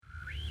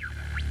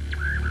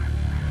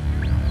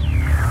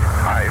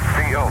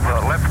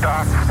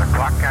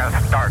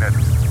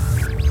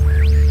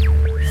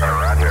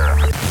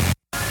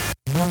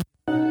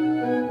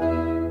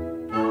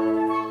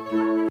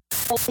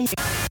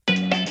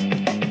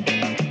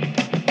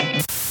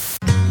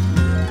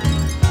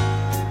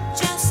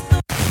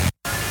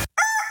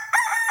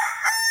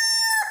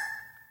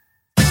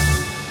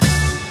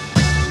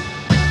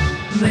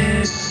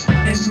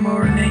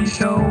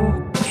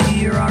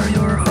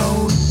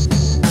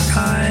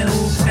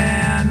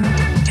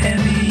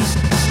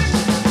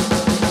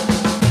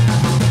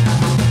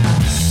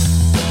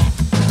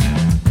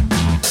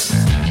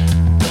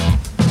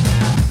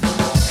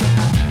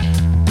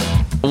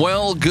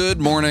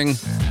morning.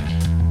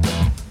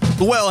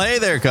 Well, hey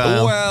there,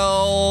 Kyle.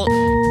 Well,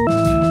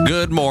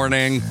 good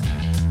morning.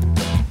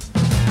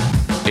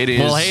 It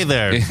is. Well, hey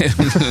there.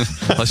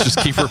 Let's just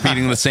keep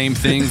repeating the same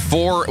thing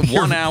for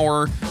 1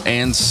 hour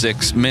and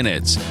 6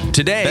 minutes.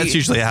 Today, That's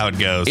usually how it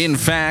goes. in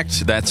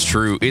fact, that's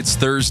true. It's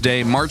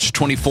Thursday, March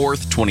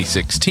 24th,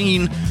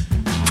 2016.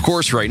 Of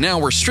course, right now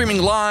we're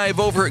streaming live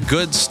over at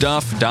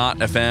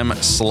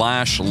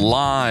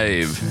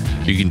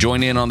goodstuff.fm/live. You can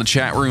join in on the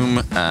chat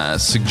room,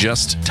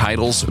 suggest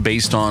titles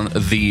based on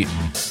the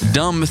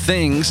dumb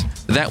things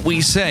that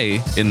we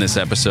say in this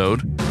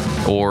episode,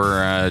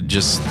 or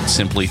just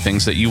simply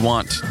things that you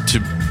want to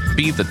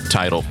be the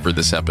title for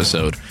this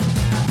episode.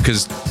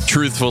 Because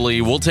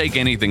truthfully, we'll take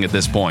anything at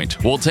this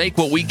point. We'll take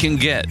what we can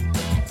get.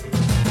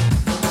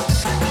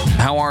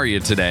 How are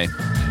you today?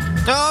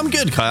 Oh, I'm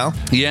good, Kyle.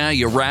 Yeah,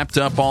 you wrapped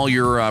up all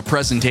your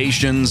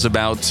presentations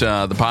about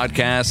the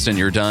podcast, and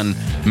you're done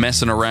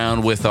messing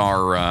around with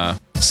our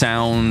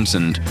sounds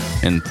and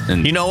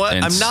You know what?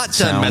 and I'm not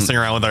done messing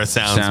around with our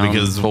sounds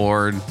because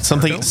board.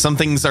 some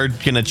things are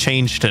going to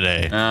change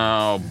today.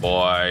 Oh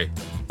boy!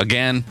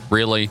 Again,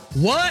 really?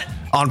 What?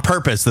 On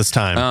purpose this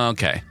time.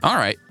 Okay, all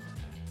right.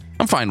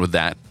 I'm fine with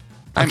that.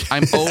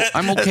 I'm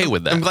okay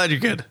with that. I'm glad you're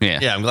good.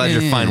 Yeah. I'm glad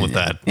you're fine with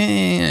that.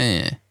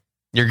 Yeah.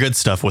 You're good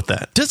stuff with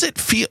that. Does it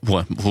feel?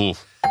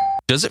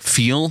 Does it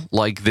feel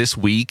like this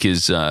week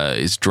is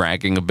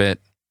dragging a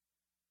bit?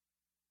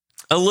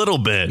 A little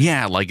bit.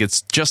 Yeah, like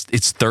it's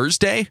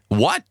Thursday.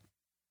 What?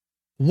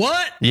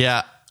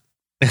 Yeah.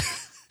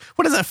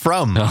 What is that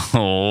from?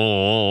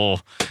 Oh,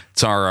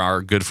 it's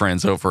our good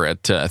friends over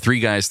at Three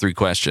Guys, Three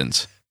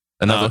Questions.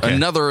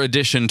 Another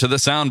addition to the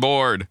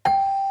soundboard.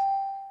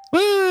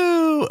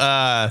 Woo!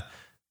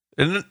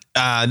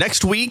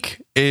 Next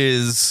week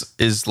is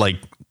like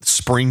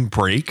spring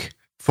break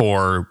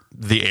for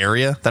the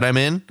area that I'm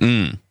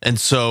in. And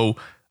so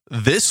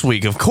this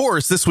week is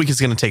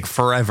going to take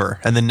forever.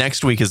 And the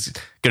next week is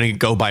going to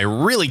go by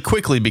really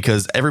quickly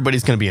because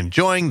everybody's going to be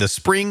enjoying the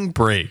spring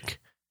break.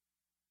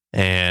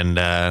 And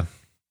I'm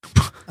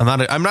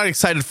not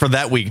excited for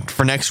that week,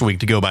 for next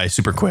week to go by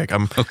super quick.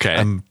 I'm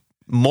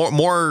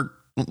more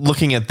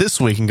looking at this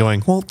week and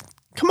going, well,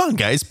 come on,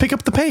 guys, pick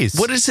up the pace.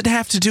 What does it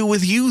have to do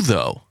with you,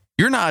 though?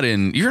 You're not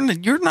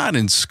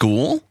in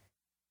school.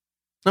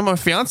 No, my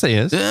fiance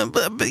is.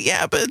 But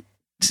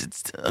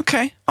it's,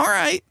 okay, all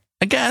right.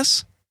 I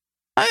guess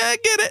I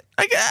get it.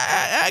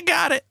 I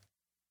got it.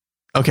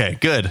 Okay,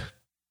 good.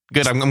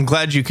 I'm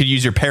glad you could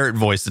use your parrot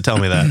voice to tell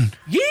me that.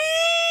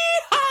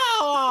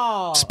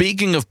 Yeehaw!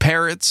 Speaking of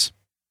parrots,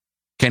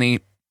 Kenny,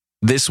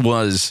 this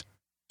was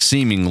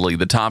seemingly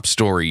the top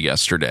story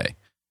yesterday.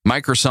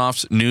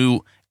 Microsoft's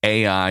new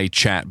AI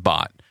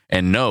chatbot.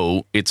 And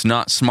no, it's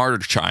not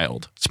Smart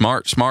Child.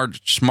 Smart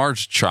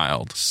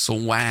Child.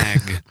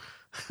 Swag.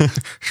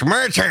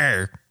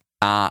 Schmercher.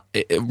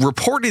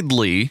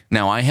 Reportedly,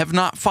 now I have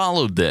not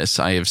followed this.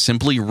 I have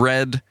simply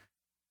read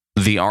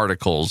the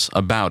articles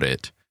about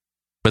it.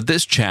 But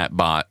this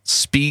chatbot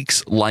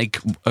speaks like,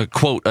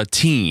 quote, a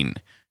teen.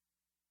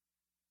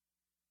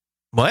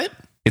 What?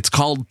 It's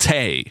called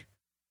Tay.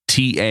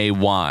 Tay.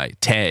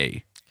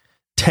 Tay.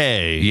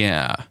 Tay.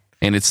 Yeah.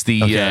 And it's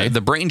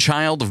the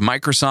brainchild of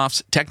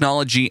Microsoft's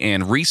technology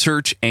and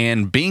research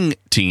and Bing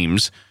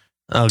teams,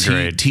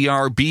 great.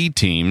 TRB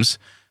teams,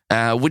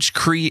 which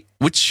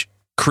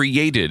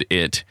created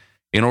it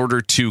in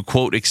order to,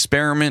 quote,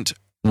 experiment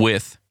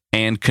with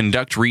and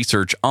conduct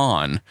research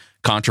on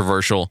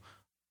controversial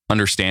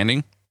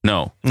understanding.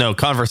 No,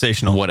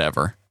 conversational.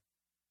 Whatever.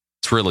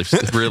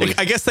 It's really.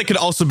 I guess that could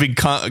also be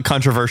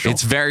controversial.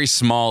 It's very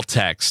small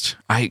text.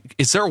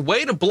 Is there a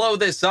way to blow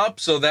this up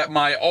so that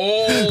my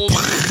old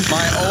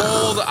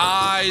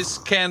eyes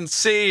can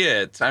see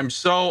it? I'm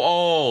so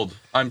old.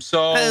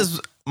 As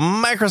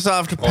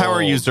Microsoft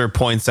Power User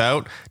points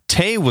out,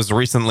 Tay was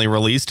recently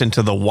released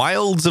into the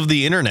wilds of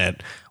the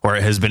internet, where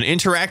it has been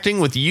interacting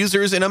with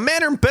users in a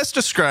manner best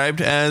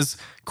described as,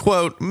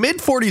 quote,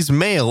 mid-40s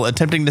male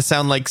attempting to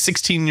sound like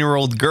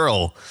 16-year-old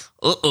girl.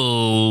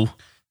 Uh-oh.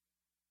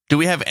 Do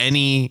we have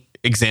any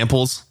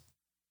examples?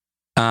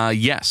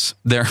 Yes,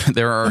 there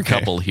are a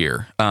couple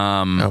here.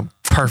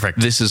 Perfect.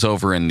 This is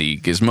over in the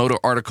Gizmodo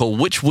article,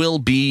 which will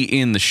be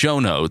in the show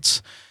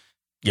notes.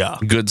 Yeah.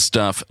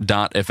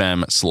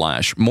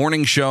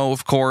 Goodstuff.fm/morning show,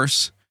 of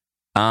course.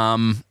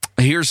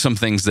 Here's some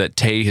things that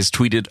Tay has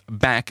tweeted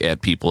back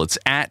at people. It's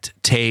at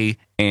Tay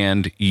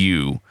and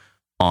you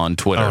on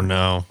Twitter. Oh,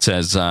 no. It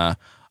says, I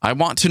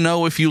want to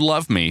know if you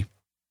love me.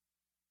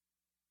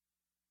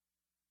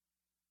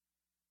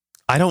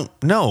 I don't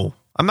know.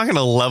 I'm not going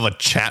to love a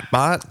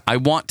chatbot. I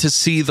want to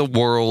see the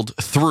world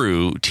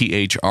through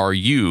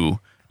THRU,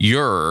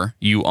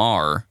 you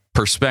are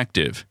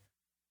perspective.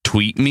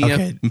 Tweet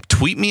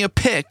me a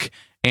pic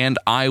and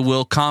I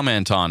will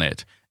comment on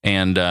it.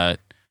 And I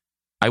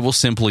will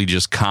simply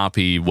just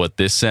copy what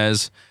this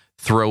says,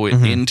 throw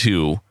it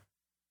into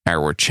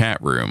our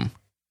chat room.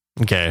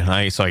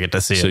 Okay, so I get to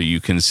see it. So you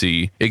can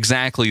see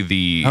exactly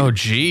the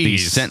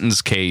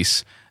sentence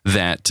case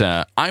that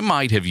I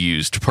might have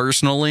used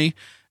personally,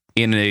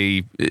 in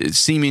a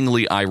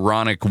seemingly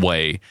ironic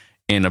way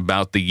in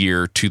about the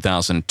year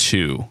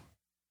 2002.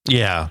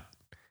 Yeah.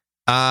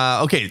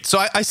 Okay,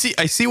 so I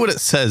see what it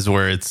says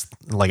where it's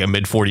like a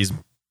mid-40s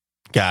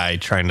guy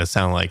trying to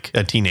sound like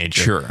a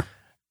teenager. Sure.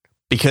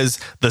 Because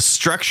the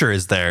structure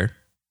is there,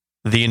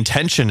 the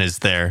intention is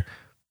there,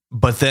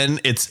 but then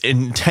it's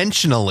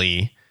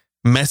intentionally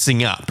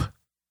messing up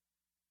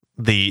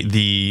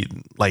the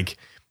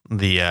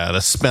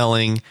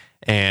spelling.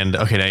 And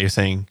okay, now you're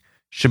saying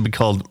should be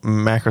called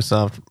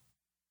Microsoft.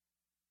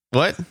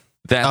 What?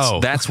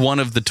 That's one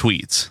of the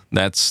tweets.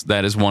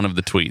 That is one of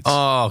the tweets.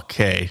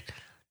 Okay.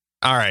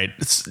 All right.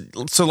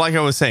 So like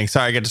I was saying,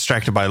 sorry, I got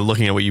distracted by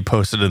looking at what you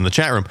posted in the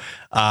chat room.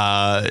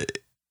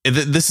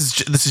 This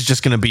is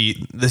just going to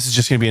be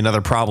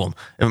another problem.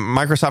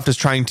 Microsoft is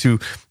trying to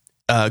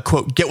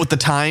quote get with the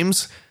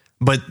times,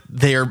 but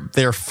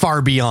they're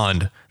far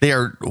beyond. They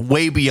are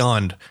way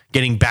beyond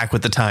getting back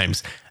with the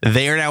times.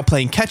 They are now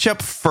playing catch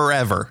up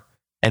forever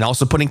and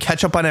also putting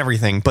catch up on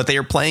everything, but they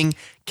are playing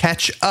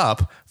catch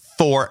up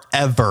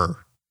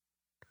forever.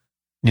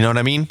 You know what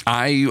I mean?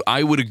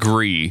 I would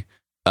agree.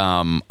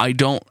 There's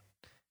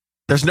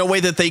no way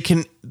they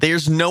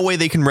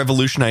can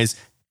revolutionize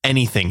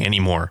anything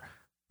anymore.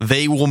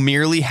 They will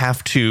merely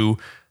have to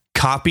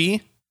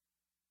copy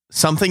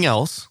something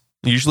else,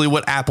 usually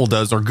what Apple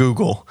does or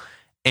Google,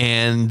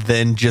 and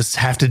then just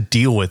have to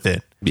deal with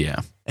it.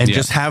 Yeah. And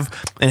just have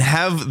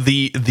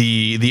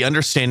the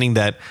understanding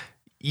that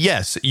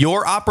yes,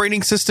 your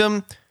operating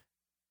system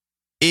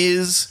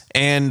is,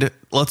 and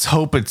let's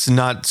hope it's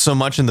not so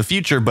much in the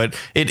future, but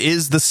it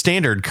is the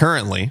standard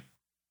currently.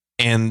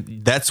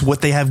 And that's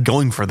what they have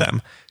going for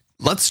them.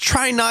 Let's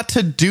try not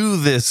to do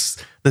this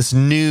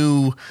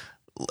new,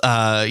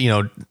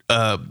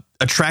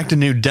 attract a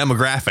new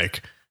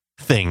demographic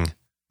thing.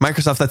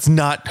 Microsoft, that's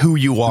not who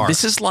you are.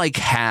 This is like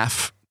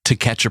half To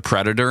Catch a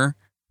Predator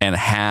and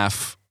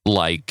half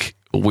like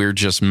we're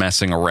just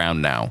messing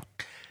around now.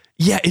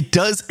 Yeah, it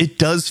does. It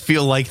does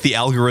feel like the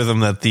algorithm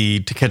that the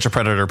To Catch a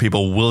Predator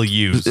people will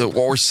use,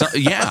 or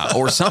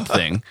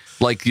something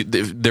like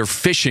they're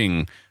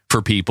fishing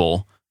for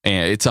people.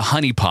 And it's a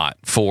honeypot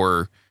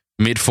for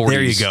mid-40s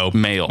there you go.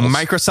 Males.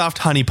 Microsoft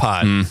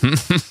honeypot.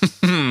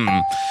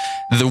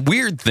 Mm-hmm. The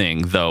weird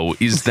thing, though,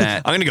 is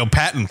that I'm going to go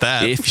patent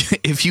that.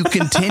 If you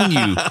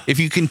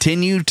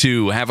continue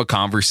to have a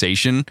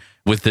conversation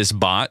with this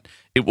bot,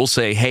 it will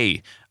say,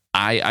 "Hey,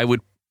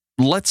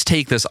 let's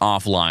take this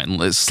offline.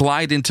 Let's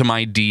slide into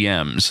my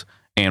DMs,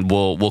 and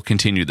we'll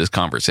continue this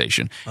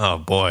conversation." Oh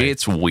boy,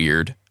 it's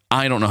weird.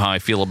 I don't know how I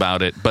feel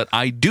about it, but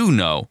I do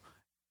know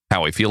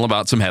how I feel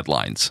about some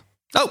headlines.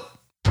 Oh.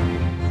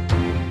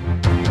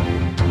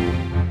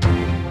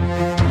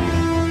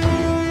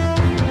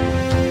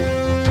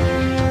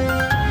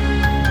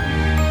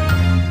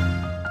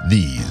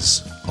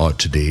 These are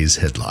today's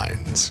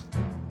headlines.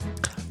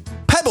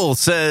 Pebble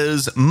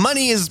says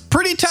money is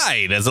pretty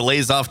tight as it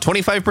lays off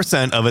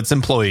 25% of its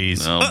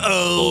employees.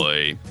 Oh,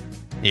 boy.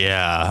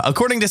 Yeah.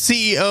 According to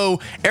CEO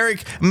Eric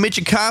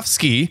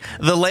Michikowski,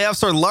 the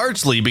layoffs are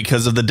largely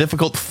because of the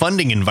difficult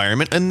funding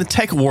environment in the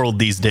tech world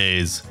these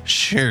days.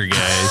 Sure,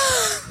 guys.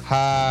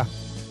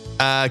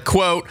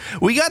 Quote,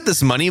 "We got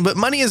this money, but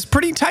money is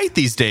pretty tight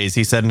these days,"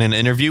 he said in an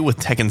interview with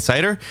Tech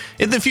Insider.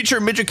 In the future,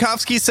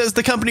 Michikowski says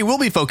the company will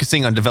be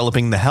focusing on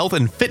developing the health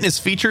and fitness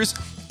features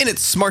in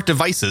its smart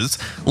devices,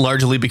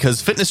 largely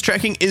because fitness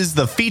tracking is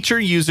the feature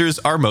users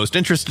are most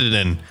interested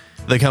in.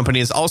 The company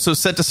is also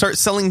set to start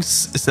selling...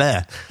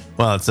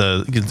 Well, it's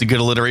a good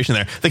alliteration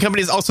there. The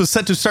company is also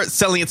set to start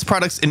selling its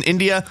products in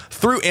India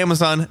through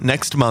Amazon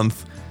next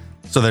month.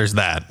 So there's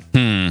that.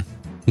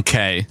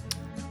 Okay.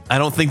 I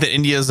don't think that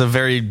India is a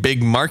very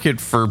big market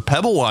for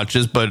Pebble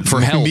watches, but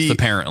for health,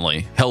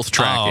 apparently. Health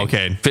tracking. Oh,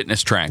 okay.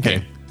 Fitness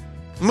tracking. Okay.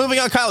 Moving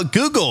on, Kyle.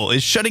 Google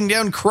is shutting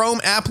down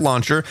Chrome app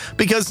launcher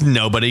because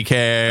nobody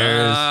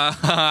cares.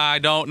 I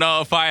don't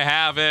know if I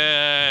have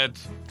it.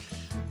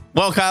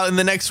 Well, Kyle, in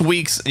the next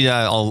weeks,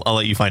 I'll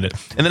let you find it.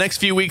 In the next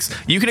few weeks,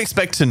 you can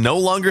expect to no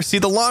longer see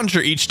the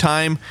launcher each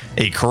time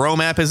a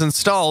Chrome app is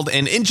installed,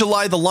 and in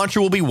July, the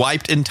launcher will be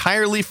wiped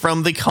entirely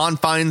from the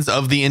confines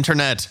of the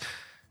internet.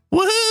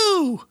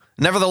 Woohoo!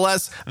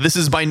 Nevertheless,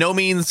 this by no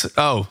means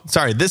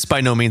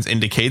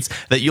indicates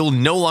that you'll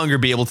no longer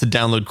be able to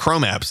download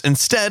Chrome apps.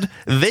 Instead,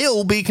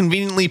 they'll be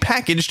conveniently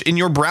packaged in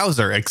your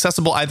browser,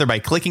 accessible either by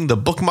clicking the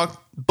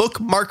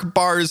bookmark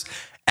bar's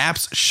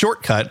apps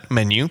shortcut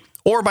menu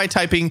or by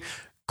typing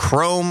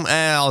Chrome.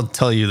 I'll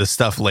tell you the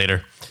stuff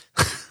later.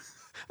 I'm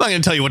not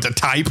going to tell you what to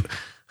type.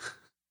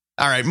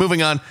 All right,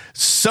 moving on.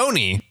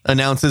 Sony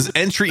announces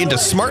entry into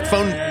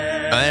smartphone.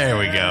 There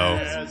we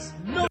go.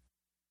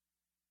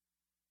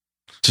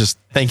 Just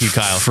thank you,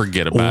 Kyle.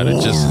 Forget about it.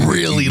 Just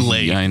really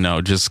late. I know.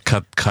 Just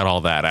cut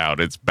all that out.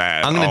 It's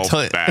bad. I'm going to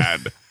tell you.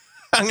 Bad.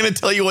 I'm going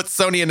to tell you what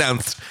Sony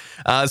announced.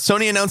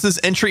 Sony announces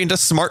entry into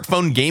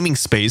smartphone gaming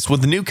space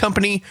with the new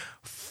company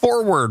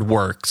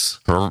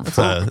ForwardWorks.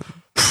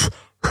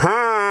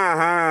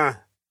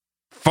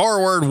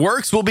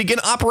 ForwardWorks will begin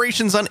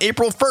operations on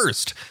April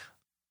 1st.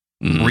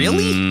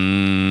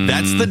 Really?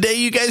 That's the day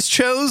you guys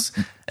chose?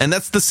 And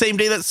that's the same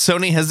day that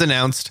Sony has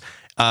announced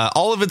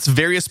all of its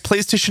various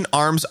PlayStation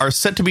arms are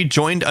set to be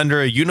joined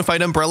under a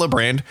unified umbrella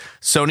brand,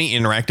 Sony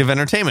Interactive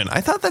Entertainment.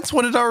 I thought that's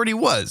what it already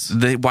was.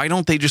 Why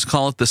don't they just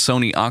call it the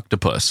Sony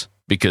Octopus?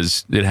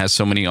 Because it has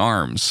so many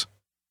arms.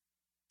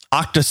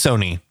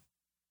 Octa-Sony.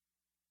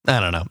 I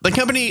don't know.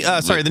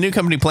 The new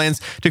company plans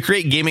to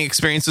create gaming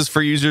experiences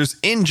for users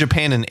in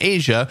Japan and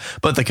Asia,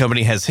 but the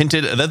company has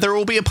hinted that there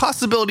will be a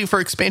possibility for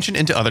expansion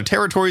into other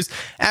territories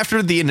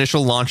after the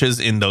initial launches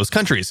in those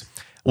countries.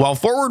 While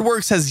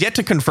ForwardWorks has yet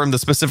to confirm the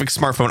specific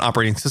smartphone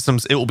operating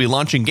systems it will be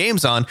launching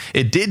games on,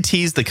 it did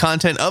tease the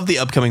content of the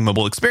upcoming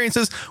mobile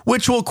experiences,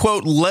 which will,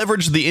 quote,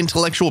 leverage the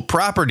intellectual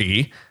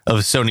property of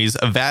Sony's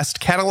vast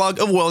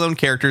catalog of well-known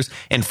characters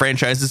and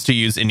franchises to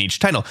use in each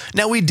title.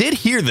 Now, we did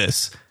hear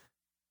this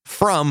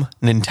from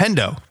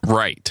Nintendo.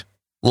 Right.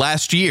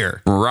 Last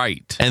year.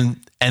 Right. And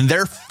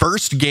their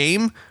first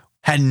game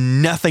had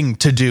nothing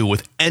to do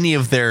with any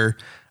of their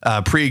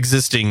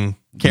pre-existing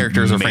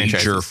characters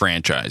or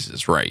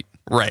franchises. Right.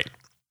 Right.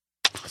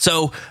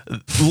 So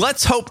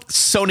let's hope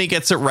Sony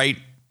gets it right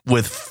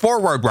with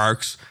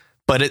ForwardWorks,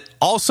 but it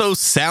also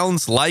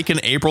sounds like an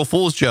April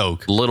Fool's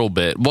joke. A little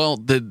bit. Well,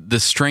 the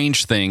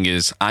strange thing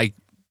is I'm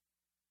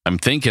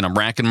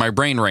racking my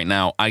brain right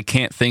now. I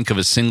can't think of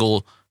a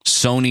single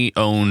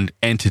Sony-owned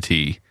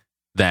entity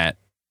that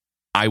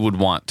I would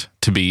want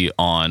to be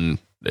on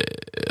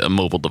a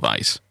mobile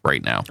device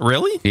right now.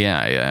 Really?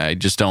 Yeah, I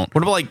just don't.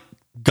 What about like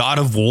God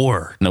of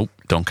War? Nope,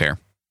 don't care.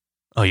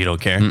 Oh, you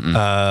don't care?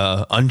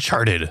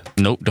 Uncharted?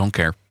 Nope, don't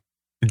care.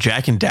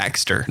 Jack and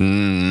Daxter?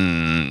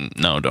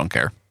 No, don't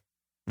care.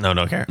 No,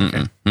 don't care.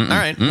 Okay. All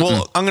right.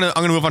 Well, I'm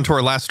gonna move on to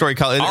our last story,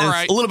 Kyle.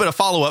 It's a little bit of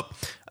follow up.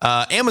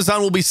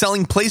 Amazon will be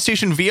selling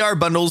PlayStation VR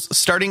bundles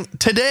starting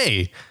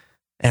today.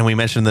 And we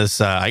mentioned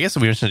this, I guess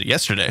we mentioned it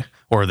yesterday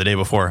or the day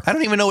before. I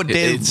don't even know what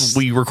day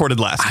we recorded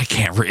last. I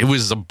can't. It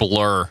was a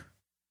blur.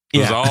 It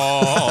was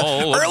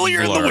all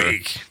earlier in the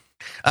week.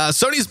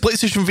 Sony's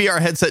PlayStation VR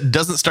headset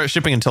doesn't start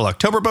shipping until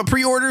October, but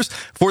pre-orders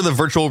for the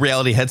virtual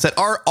reality headset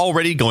are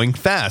already going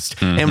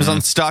fast. Amazon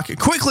stock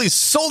quickly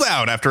sold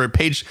out after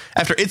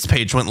its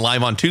page went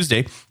live on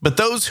Tuesday, but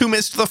those who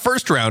missed the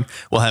first round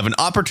will have an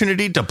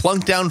opportunity to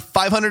plunk down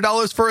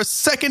 $500 for a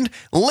second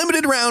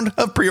limited round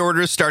of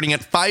pre-orders starting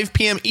at 5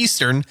 p.m.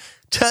 Eastern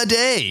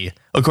today,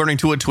 according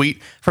to a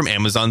tweet from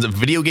Amazon's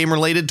video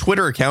game-related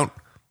Twitter account,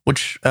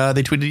 which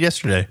they tweeted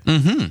yesterday.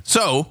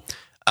 So,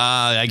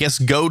 I guess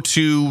go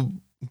to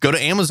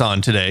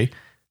Amazon today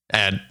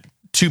at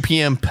 2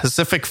 p.m.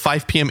 Pacific,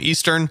 5 p.m.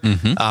 Eastern,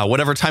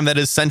 whatever time that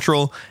is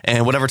Central,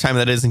 and whatever time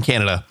that is in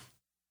Canada.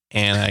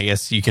 And I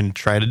guess you can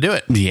try to do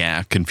it.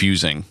 Yeah,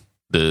 confusing.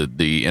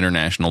 The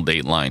international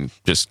date line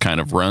just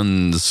kind of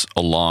runs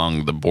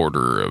along the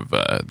border of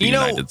the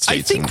United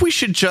States. I think we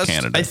should just.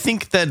 Canada. I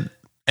think that,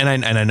 and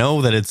I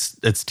know that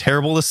it's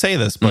terrible to say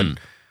this, but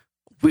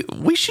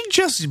we should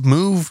just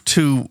move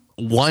to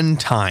one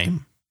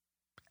time.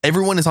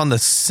 Everyone is on the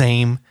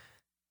same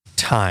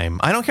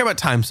time. I don't care about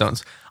time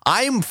zones.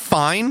 I'm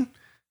fine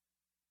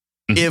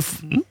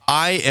if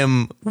I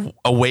am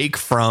awake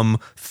from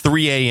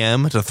 3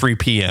 a.m. to 3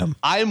 p.m.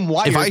 I'm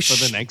wired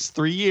for the next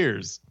 3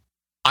 years.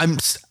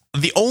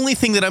 The only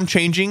thing that I'm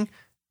changing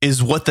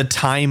is what the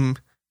time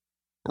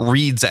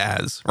reads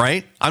as,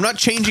 right? I'm not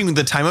changing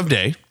the time of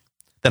day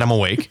that I'm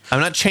awake.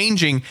 I'm not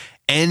changing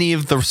any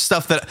of the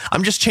stuff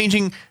I'm just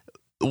changing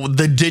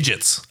the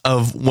digits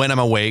of when I'm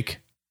awake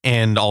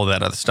and all of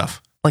that other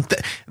stuff. Like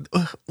that.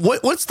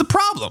 What's the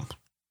problem?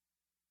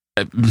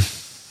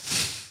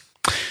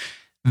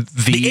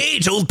 The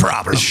age-old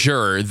problem.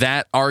 Sure,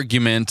 that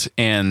argument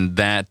and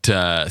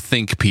that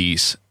think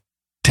piece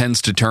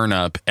tends to turn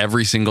up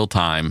every single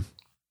time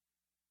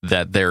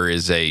that there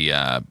is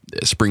a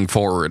spring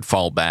forward,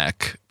 fall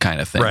back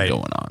kind of thing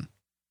going on.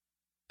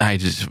 I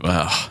just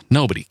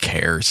nobody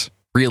cares.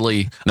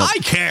 Really? No, I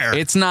care.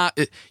 It's not.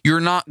 You're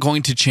not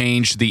going to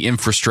change the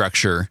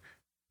infrastructure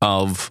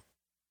of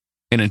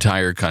an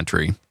entire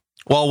country.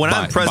 Well, when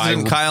I'm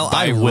president, Kyle,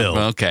 I will.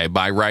 Okay,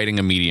 by writing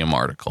a Medium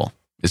article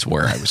is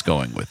where I was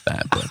going with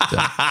that.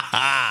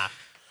 But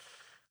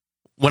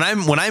when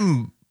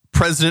I'm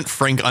President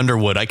Frank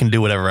Underwood, I can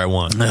do whatever I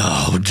want.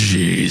 Oh,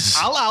 jeez.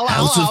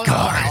 House of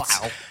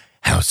Cards.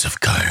 House of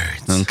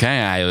Cards.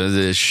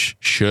 Okay,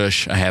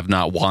 shush. I have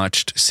not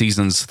watched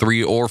seasons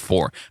 3 or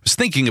 4. I was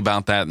thinking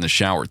about that in the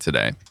shower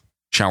today.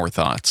 Shower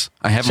thoughts.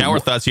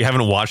 Thoughts. You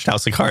haven't watched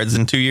House of Cards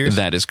in 2 years?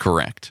 That is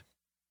correct.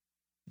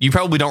 You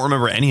probably don't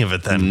remember any of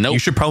it then. Nope. You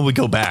should probably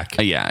go back.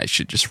 Yeah, I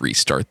should just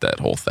restart that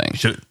whole thing.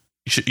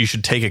 You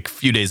should take a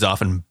few days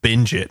off and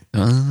binge it.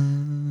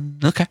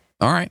 Okay.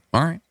 All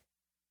right.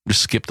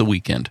 Just skip the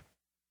weekend.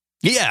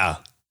 Yeah.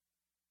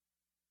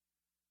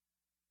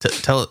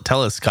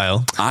 Tell us,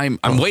 Kyle. I'm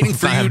waiting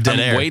for you.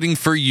 I'm waiting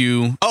for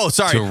you. Oh,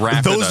 sorry. To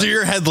wrap Those are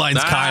your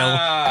headlines,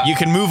 Kyle. You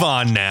can move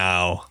on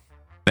now.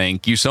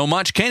 Thank you so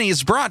much, Kenny.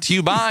 It's brought to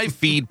you by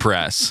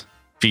FeedPress.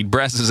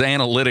 FeedPress is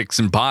analytics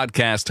and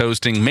podcast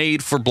hosting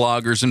made for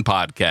bloggers and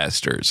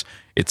podcasters.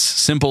 It's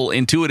simple,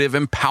 intuitive,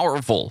 and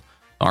powerful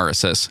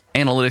RSS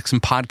analytics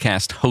and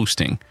podcast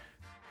hosting.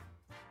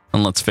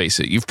 And let's face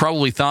it, you've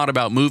probably thought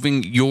about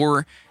moving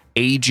your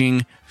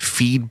aging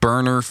feed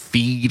burner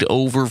feed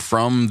over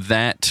from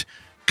that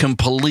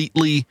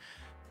completely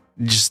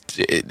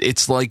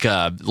it's like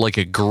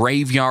a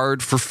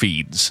graveyard for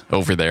feeds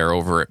over there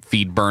over at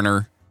Feed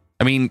Burner.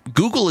 I mean,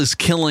 Google is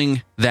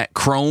killing that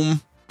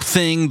Chrome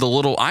thing. The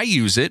little, I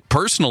use it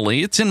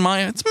personally. It's in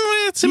my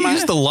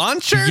use the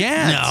launcher?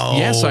 Yeah. No.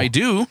 Yes, I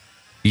do.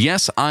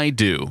 Yes, I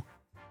do.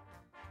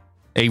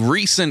 A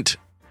recent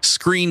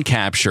screen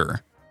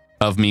capture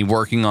of me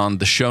working on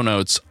the show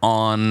notes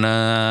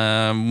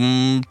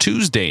on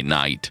Tuesday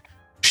night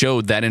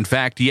showed that, in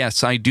fact,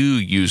 yes, I do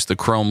use the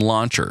Chrome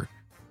launcher.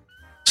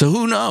 So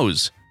who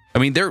knows? I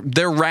mean,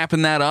 they're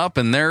wrapping that up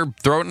and they're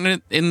throwing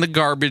it in the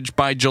garbage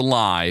by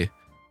July.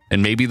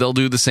 And maybe they'll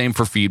do the same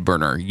for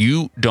FeedBurner.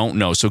 You don't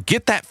know. So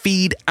get that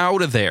feed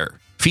out of there.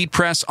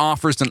 FeedPress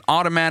offers an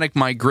automatic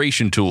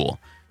migration tool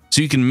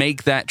so you can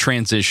make that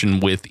transition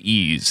with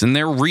ease. And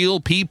they're real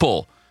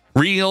people.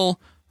 Real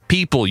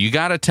people. You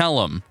got to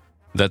tell them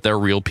that they're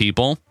real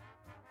people,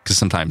 because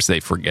sometimes they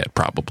forget,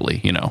 probably.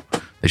 You know,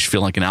 they should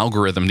feel like an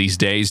algorithm these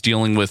days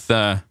dealing with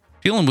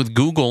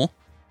Google.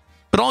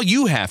 But all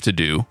you have to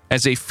do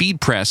as a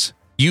FeedPress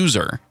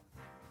user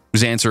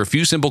is answer a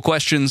few simple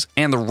questions,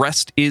 and the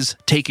rest is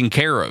taken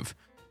care of.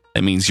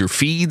 That means your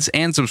feeds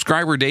and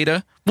subscriber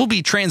data will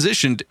be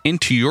transitioned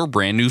into your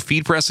brand new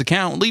FeedPress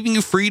account, leaving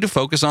you free to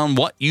focus on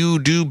what you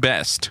do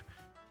best,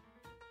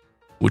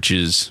 which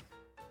is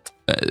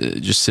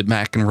just sit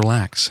back and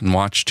relax and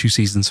watch 2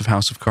 seasons of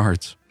House of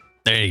Cards.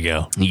 There you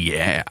go.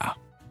 Yeah.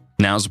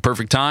 Now's the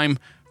perfect time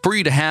for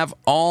you to have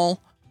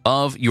all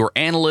of your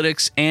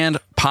analytics and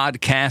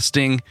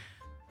podcasting,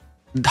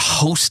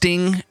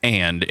 hosting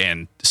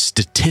and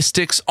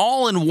statistics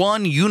all in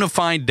one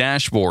unified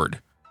dashboard.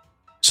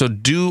 So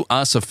do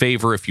us a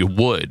favor if you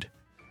would.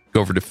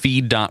 Go over to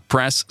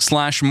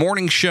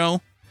feed.press/morning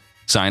show.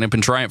 Sign up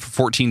and try it for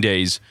 14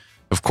 days.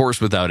 Of course,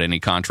 without any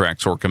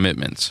contracts or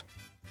commitments.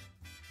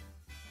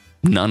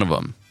 None of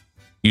them.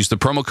 Use the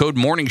promo code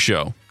morning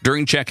show.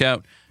 During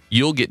checkout,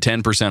 you'll get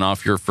 10%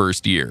 off your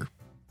first year.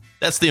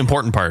 That's the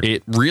important part.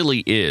 It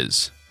really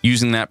is.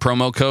 Using that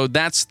promo code,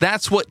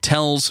 that's what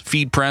tells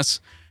FeedPress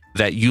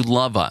that you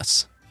love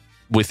us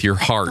with your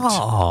heart.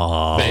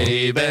 Aww.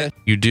 Baby.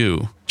 You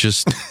do.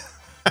 Just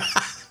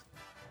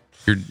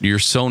you're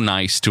so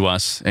nice to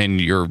us,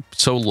 and you're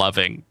so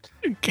loving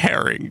and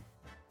caring.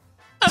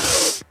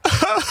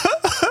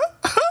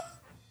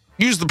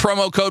 Use the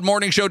promo code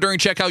morning show during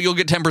checkout. You'll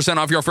get 10%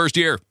 off your first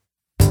year.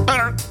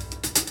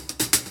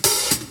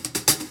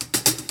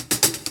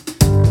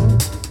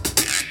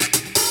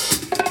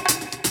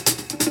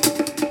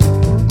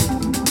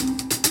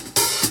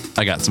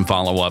 I got some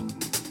follow-up.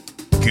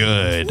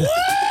 Good.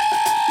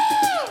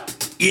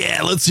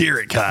 Yeah, let's hear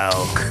it,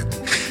 Kyle.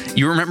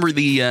 You remember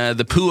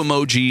the poo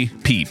emoji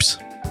peeps?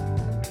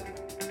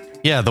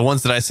 Yeah, the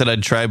ones that I said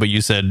I'd try, but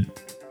you said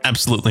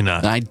absolutely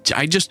not. I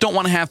just don't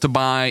want to have to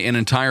buy an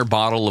entire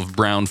bottle of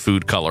brown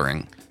food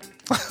coloring.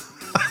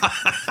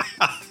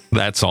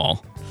 That's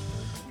all.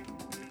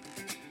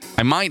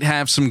 I might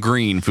have some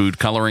green food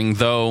coloring,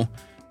 though.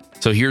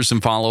 So here's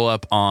some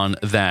follow-up on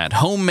that.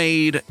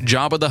 Homemade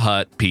Jabba the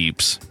Hutt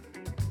peeps.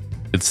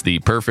 It's the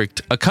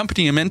perfect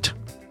accompaniment,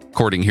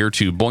 according here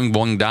to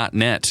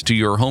boingboing.net, to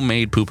your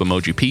homemade poop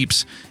emoji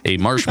peeps. A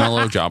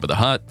marshmallow Jabba the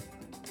Hutt.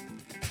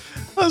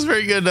 That was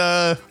very good.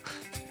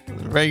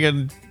 Very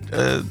good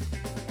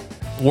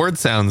word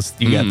sounds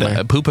you got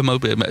there. Poop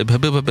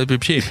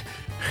emoji sheep.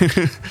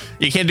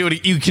 You can't do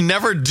it. You can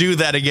never do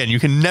that again. You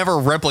can never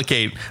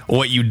replicate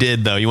what you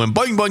did, though. You went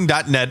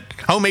boingboing.net,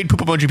 homemade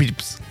poop emoji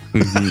peeps.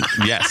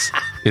 Yes,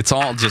 it's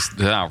all just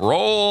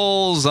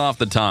rolls off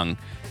the tongue.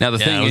 Now the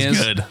thing is,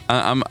 good.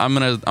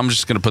 I'm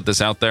just gonna put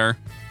this out there.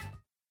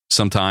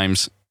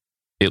 Sometimes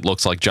it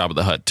looks like Jabba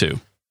the Hutt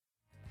too.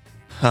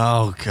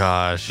 Oh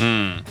gosh.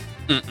 Okay.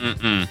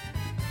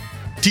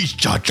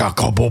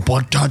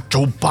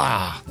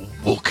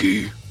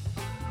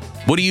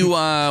 What do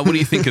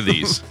you think of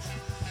these?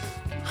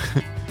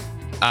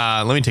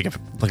 Let me take a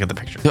look at the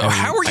picture.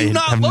 How are you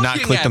not have looking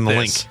not clicked at on the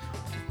this? link.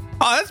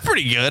 Oh, that's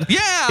pretty good.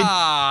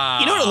 Yeah.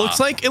 You know what it looks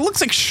like? It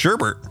looks like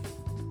sherbet.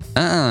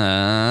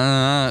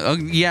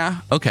 Yeah.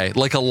 Okay.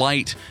 Like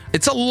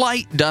it's a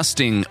light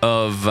dusting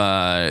of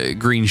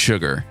green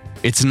sugar.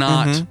 It's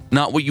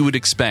not what you would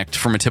expect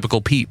from a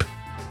typical peep.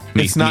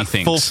 It's not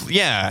full.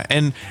 Yeah,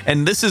 and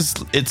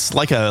it's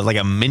like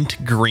a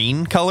mint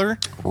green color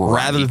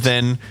rather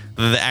than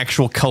the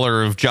actual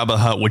color of Jabba the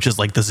Hutt, which is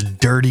like this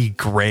dirty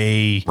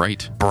gray,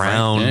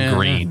 brown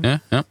green. Yeah.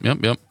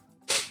 Yep.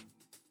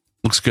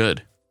 Looks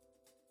good.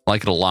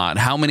 Like it a lot.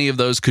 How many of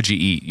those could you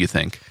eat, you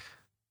think?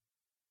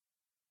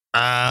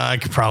 I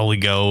could probably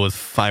go with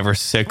 5 or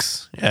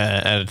 6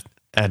 at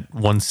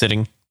one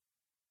sitting.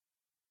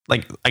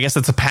 Like, I guess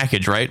that's a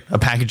package, right? A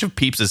package of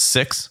Peeps is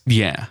 6.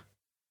 Yeah.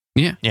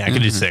 I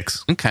could do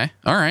 6. Okay.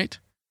 All right.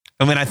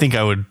 I mean, I think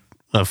I would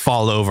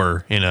fall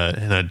over in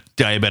a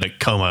diabetic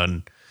coma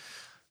and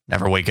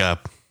never wake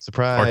up.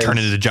 Surprise. Or turn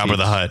into Jabba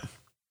the Hutt.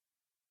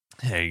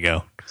 There you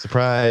go.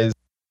 Surprise.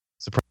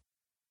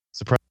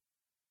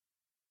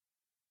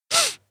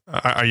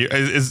 Are you?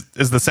 Is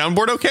the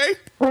soundboard okay?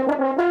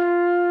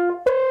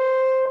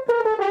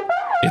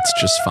 It's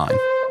just fine.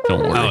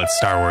 Don't worry. Oh, it's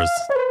Star Wars,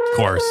 of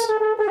course.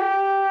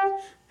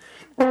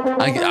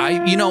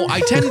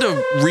 I tend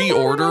to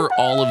reorder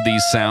all of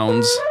these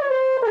sounds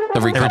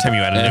every time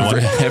you add a new one.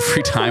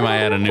 Every time I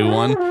add a new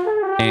one,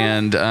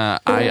 and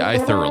I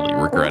thoroughly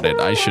regret it.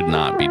 I should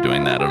not be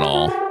doing that at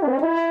all.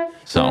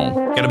 So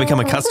got to become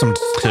accustomed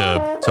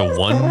to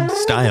one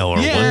style or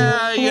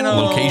one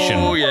location.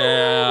 Oh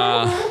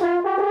yeah.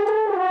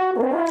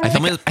 I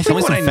think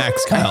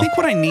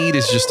what I need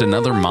is just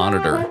another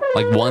monitor,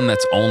 like one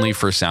that's only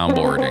for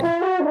soundboarding.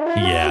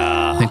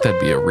 Yeah, I think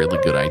that'd be a really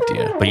good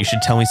idea. But you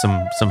should tell me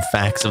some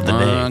facts of the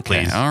day,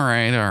 please. All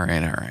right.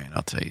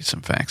 I'll tell you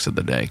some facts of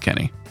the day,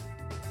 Kenny.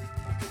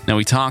 Now,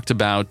 we talked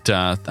about,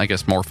 I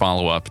guess, more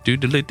follow-up.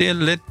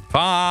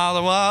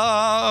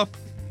 Follow-up.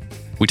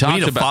 We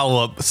need a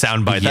follow-up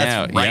soundbite. Yeah,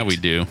 that's right. Yeah, we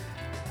do.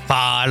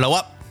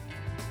 Follow-up.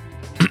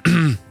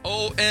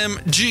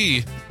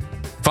 OMG.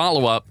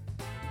 Follow-up.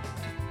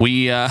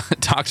 We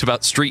talked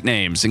about street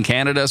names in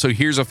Canada, so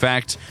here's a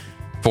fact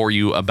for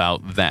you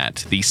about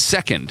that. The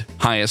second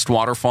highest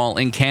waterfall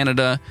in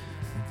Canada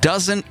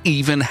doesn't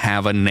even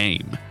have a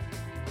name.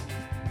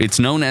 It's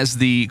known as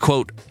the,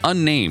 quote,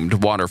 unnamed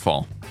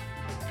waterfall.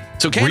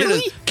 So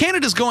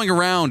Canada's going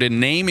around and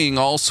naming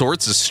all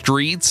sorts of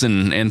streets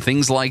and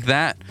things like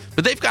that,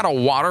 but they've got a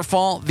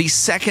waterfall, the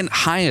second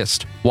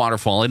highest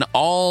waterfall in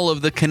all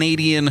of the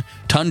Canadian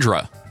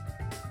tundra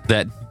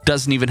that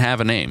doesn't even have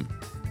a name.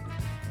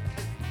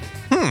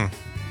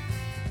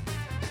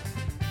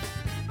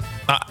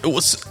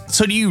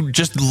 So do you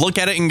just look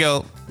at it and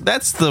go,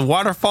 that's the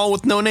waterfall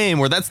with no name,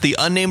 or that's the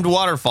unnamed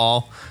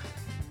waterfall?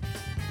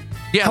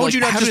 Yeah, how would you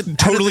not just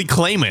totally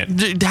claim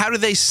it? How do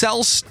they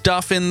sell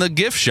stuff in the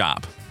gift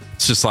shop?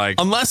 It's just like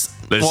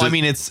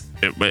it's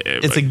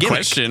a gimmick.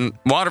 Question.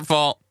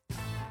 Waterfall.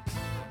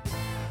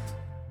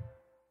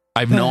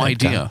 I have no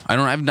idea. I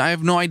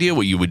have no idea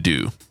what you would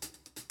do.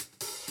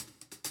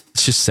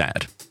 It's just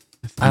sad.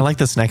 I like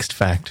this next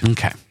fact.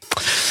 Okay.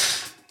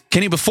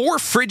 Kenny, before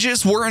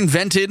fridges were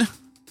invented,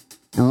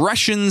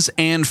 Russians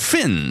and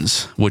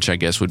Finns, which I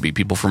guess would be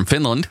people from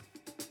Finland,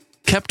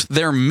 kept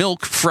their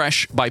milk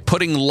fresh by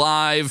putting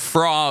live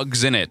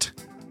frogs in it.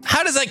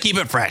 How does that keep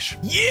it fresh?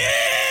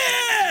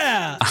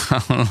 Yeah!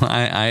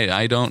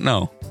 I don't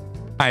know.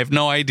 I have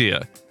no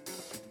idea.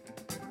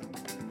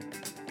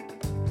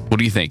 What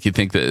do you think? You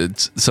think that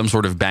it's some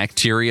sort of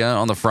bacteria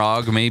on the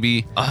frog,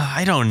 maybe?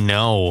 I don't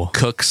know.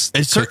 Cooks the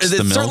milk?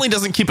 It certainly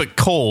doesn't keep it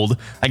cold.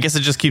 I guess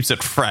it just keeps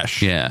it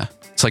fresh. Yeah.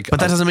 It's like, but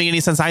that doesn't make any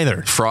sense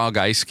either. Frog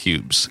ice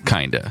cubes,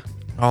 kind of.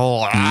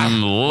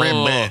 OMG.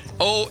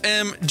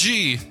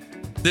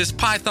 This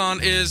python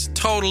is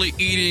totally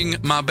eating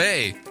my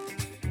bae.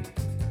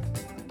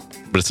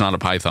 But it's not a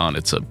python.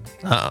 It's a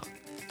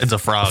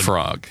frog. A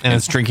frog. And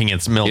it's drinking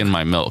its milk. In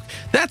my milk.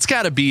 That's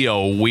got to be a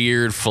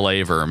weird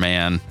flavor,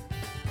 man.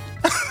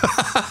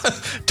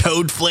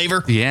 Toad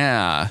flavor?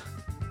 Yeah.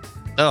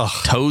 Ugh.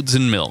 Toads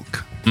and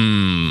milk. Go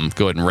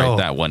ahead and write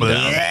that one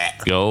down.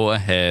 Go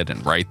ahead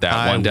and write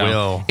that one down.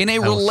 Will. In a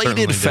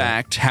related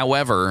fact,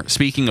 however,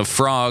 speaking of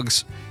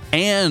frogs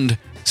and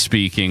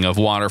speaking of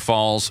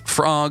waterfalls,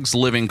 frogs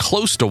living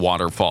close to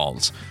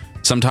waterfalls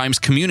sometimes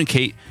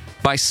communicate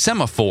by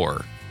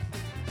semaphore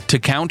to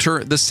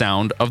counter the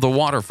sound of the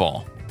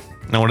waterfall.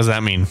 Now, what does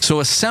that mean?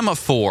 So a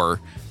semaphore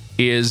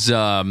is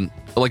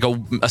like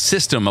a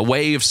system, a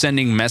way of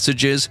sending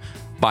messages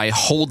by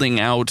holding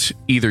out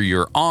either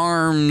your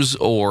arms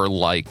or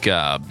like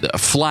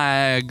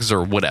flags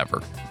or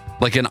whatever.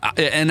 Like an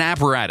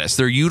apparatus.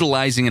 They're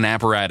utilizing an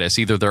apparatus,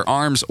 either their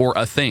arms or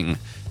a thing,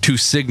 to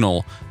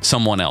signal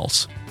someone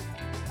else.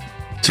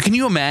 So can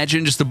you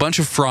imagine just a bunch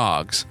of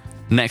frogs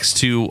next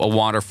to a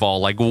waterfall,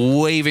 like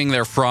waving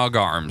their frog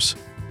arms?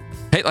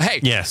 Hey,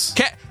 yes.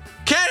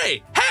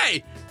 Kenny,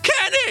 hey,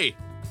 Kenny,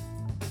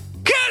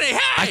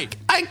 hey!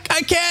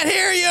 I can't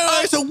hear you.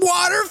 There's a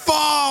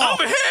waterfall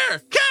over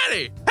here,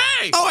 Kenny.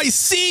 Hey! Oh, I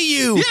see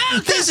you.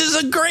 Yeah, this is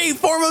a great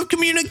form of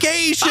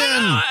communication.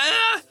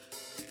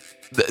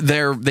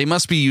 They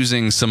must be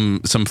using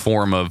some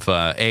form of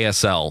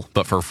ASL,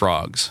 but for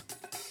frogs.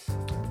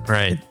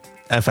 Right.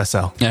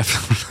 FSL. Yeah,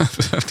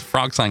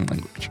 frog sign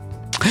language.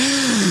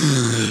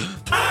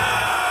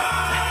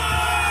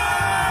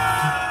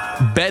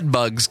 Bed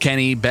bugs,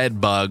 Kenny, bed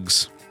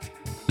bugs.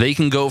 They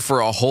can go for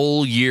a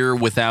whole year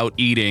without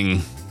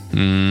eating.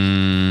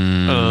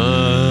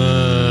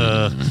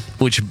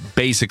 Which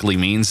basically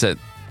means that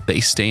they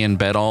stay in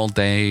bed all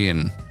day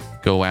and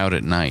go out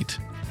at night.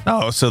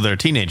 Oh, so they're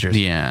teenagers.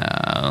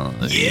 Yeah.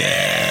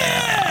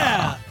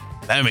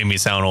 That made me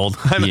sound old.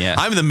 I'm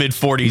the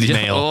mid-40s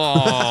male.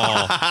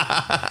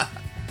 Oh.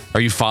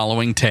 Are you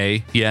following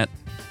Tay yet?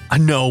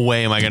 No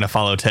way am I going to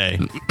follow Tay.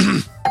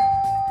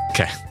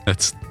 Okay.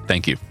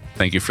 Thank you.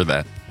 Thank you for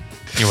that.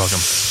 You're welcome.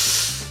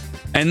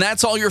 And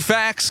that's all your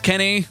facts,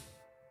 Kenny.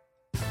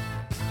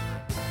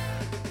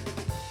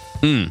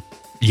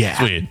 Yeah.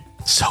 Sweet.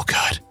 So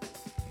good.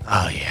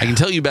 Oh, yeah. I can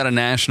tell you about a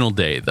national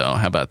day, though.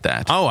 How about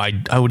that? Oh,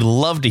 I would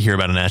love to hear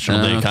about a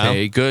national day, Kyle.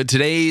 Okay, good.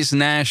 Today's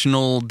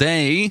national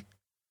day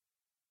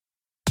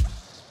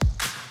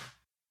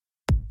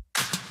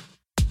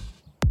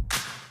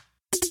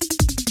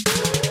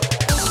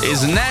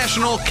is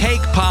National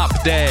Cake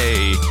Pop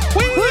Day.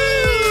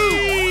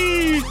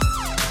 Whee!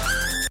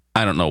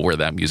 I don't know where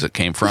that music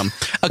came from.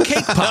 A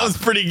cake pop. That was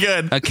pretty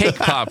good. A cake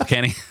pop,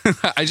 Kenny.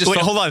 I just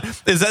Wait, hold on.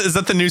 Is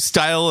that the new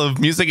style of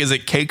music? Is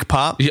it cake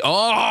pop?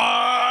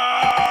 Oh!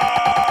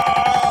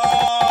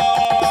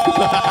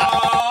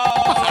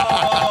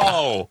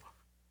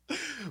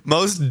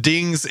 Most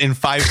dings in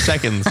 5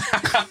 seconds.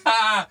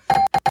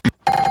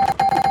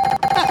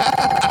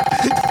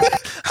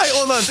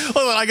 Hold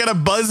on. I got a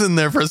buzz in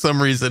there for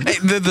some reason. Hey,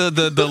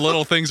 the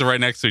little things are right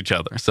next to each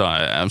other, so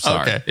I'm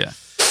sorry. Okay. Yeah.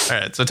 All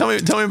right. So tell me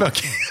about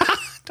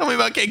tell me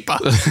about cake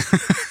pop.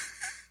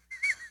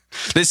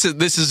 This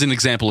is an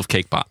example of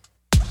cake pop.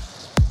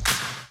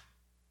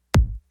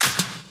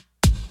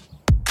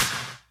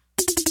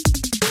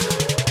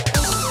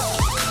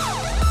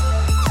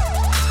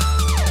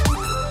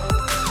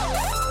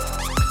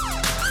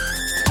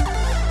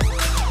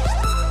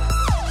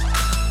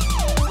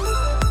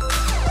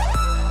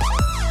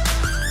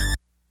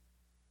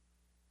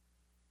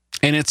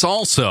 And it's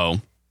also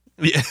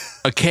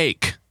a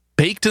cake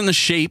baked in the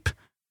shape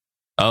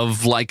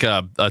of like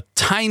a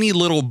tiny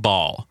little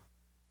ball.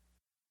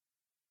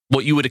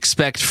 What you would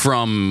expect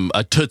from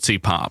a Tootsie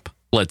Pop,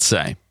 let's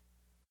say.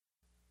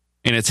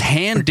 And it's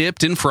hand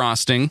dipped in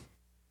frosting.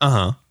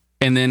 Uh-huh.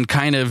 And then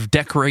kind of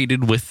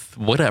decorated with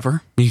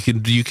whatever. You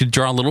could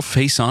draw a little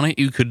face on it.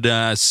 You could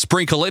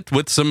sprinkle it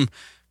with some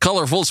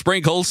colorful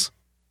sprinkles.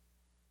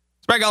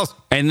 Sprinkles.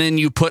 And then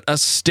you put a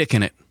stick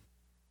in it.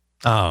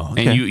 Oh,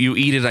 okay. And you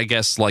eat it, I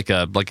guess, like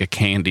a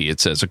candy, it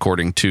says,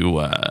 according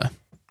to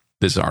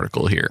this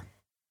article here.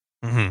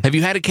 Mm-hmm. Have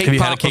you had a cake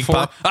pop before?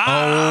 Pop?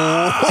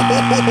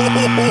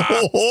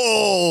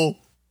 Oh.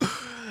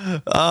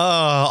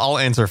 I'll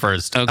answer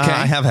first. Okay.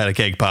 I have had a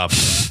cake pop.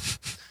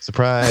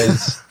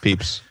 Surprise,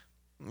 peeps.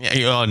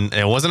 Yeah,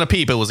 it wasn't a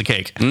peep; it was a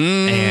cake.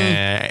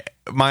 And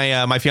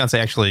my fiance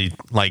actually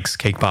likes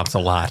cake pops a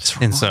lot,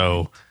 and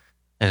so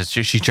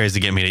she tries to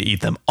get me to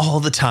eat them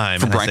all the time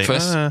For and I say,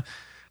 breakfast?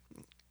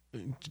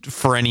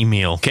 for any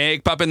meal.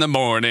 Cake pop in the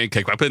morning,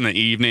 cake pop in the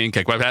evening,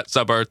 cake pop at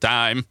supper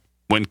time.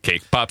 When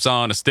cake pop's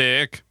on a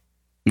stick,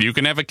 you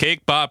can have a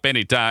cake pop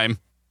anytime.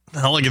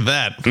 Oh, look at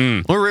that.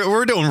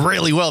 We're doing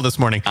really well this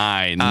morning.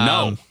 I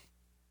know.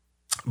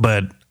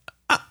 But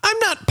I'm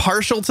not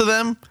partial to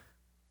them,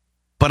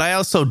 but I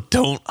also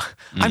don't.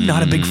 I'm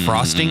not a big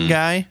frosting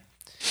guy.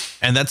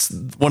 And that's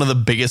one of the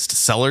biggest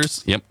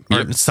sellers. Yep.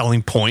 Or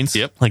selling points.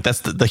 Yep. Like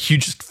that's the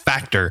hugest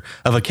factor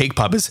of a cake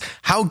pop is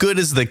how good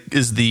is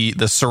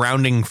the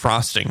surrounding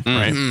frosting,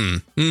 right?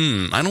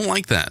 I don't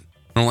like that.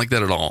 I don't like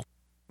that at all.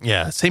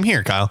 Yeah. Same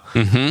here, Kyle.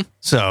 Mm-hmm.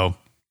 So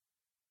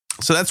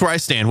that's where I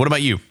stand. What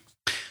about you?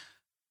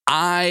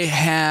 I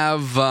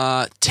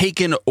have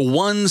taken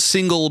one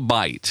single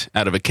bite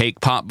out of a cake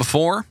pop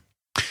before.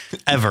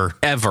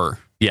 Ever.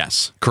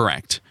 Yes,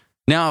 correct.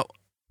 Now,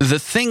 the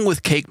thing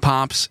with cake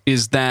pops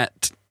is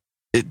that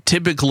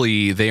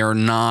typically they are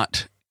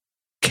not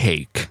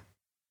cake.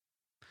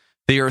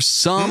 They are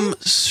some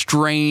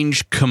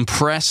strange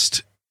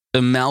compressed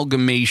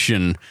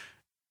amalgamation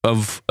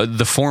of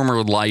the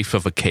former life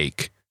of a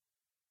cake.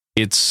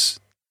 It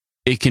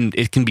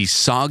can be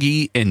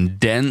soggy and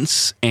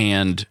dense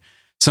and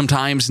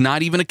sometimes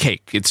not even a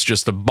cake. It's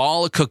just a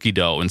ball of cookie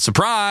dough and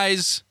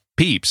surprise,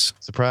 peeps.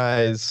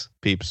 Surprise,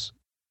 peeps.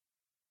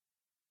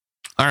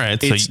 All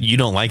right, so you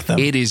don't like them.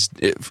 It is.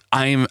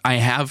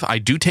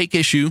 I do take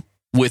issue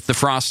with the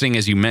frosting,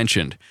 as you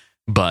mentioned,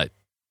 but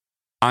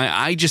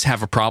I just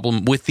have a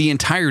problem with the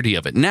entirety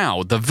of it.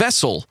 Now, the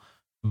vessel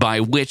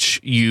by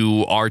which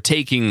you are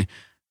taking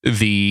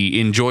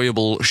the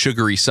enjoyable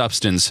sugary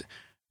substance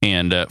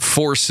and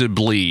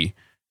forcibly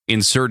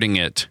inserting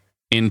it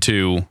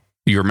into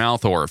your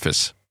mouth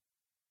orifice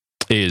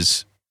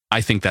is,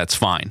 I think that's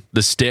fine.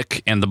 The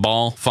stick and the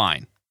ball,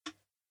 fine.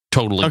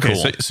 Totally okay,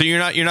 cool. So you're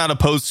not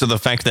opposed to the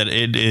fact that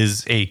it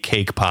is a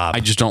cake pop. I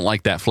just don't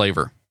like that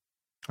flavor.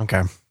 Okay.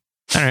 All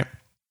right.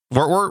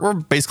 We're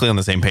basically on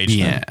the same page.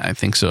 Yeah, then. I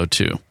think so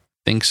too.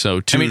 I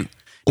mean,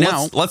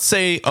 now let's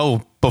say,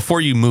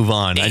 before you move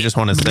on, I just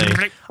want to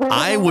say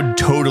I would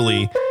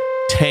totally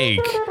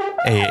take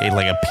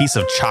a piece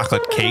of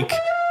chocolate cake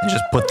and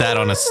just put that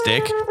on a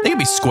stick. It could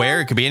be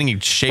square, it could be any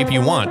shape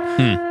you want.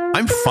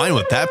 I'm fine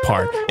with that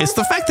part. It's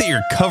the fact that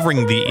you're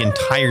covering the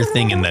entire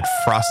thing in that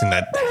frosting,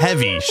 that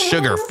heavy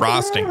sugar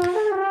frosting.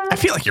 I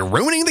feel like you're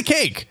ruining the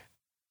cake.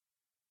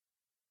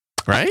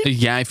 Right?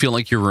 Yeah, I feel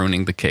like you're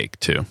ruining the cake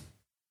too.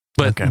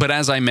 But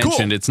as I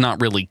mentioned, It's not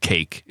really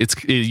cake.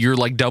 You're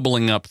like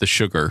doubling up the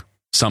sugar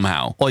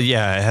somehow. Well,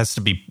 yeah, it has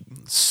to be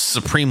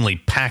supremely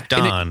packed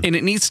on. And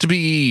it needs to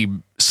be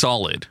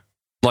solid.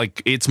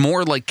 Like, it's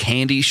more like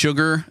candy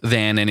sugar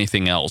than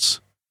anything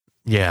else.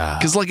 Yeah.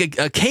 Because like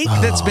a cake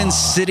that's been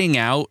sitting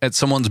out at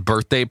someone's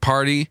birthday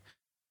party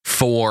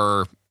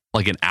for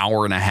like an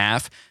hour and a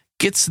half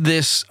gets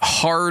this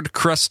hard,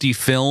 crusty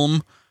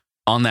film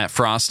on that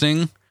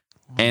frosting.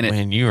 And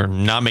Man, you are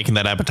not making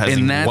that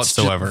appetizing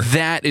whatsoever.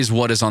 That is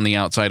what is on the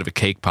outside of a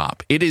cake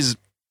pop. It is.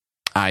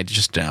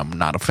 I'm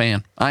not a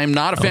fan. I am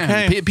not a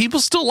fan. Okay. People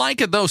still like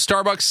it, though.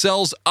 Starbucks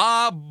sells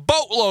a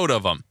boatload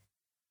of them.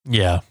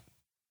 Yeah.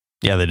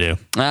 Yeah, they do.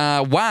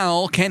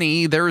 While,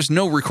 Kenny, there is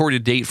no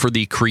recorded date for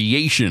the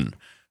creation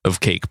of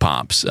cake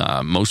pops.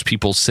 Most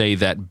people say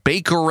that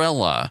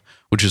Bakerella,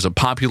 which is a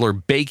popular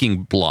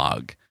baking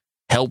blog,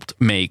 helped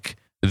make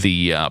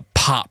the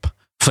pop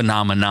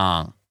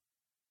phenomenon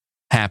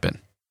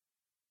happen.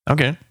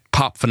 Okay.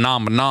 Pop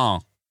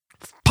phenomenon.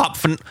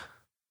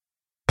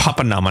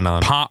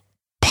 Pop-phenomenon.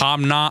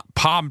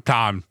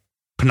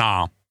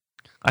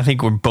 I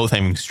think we're both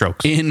having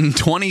strokes. In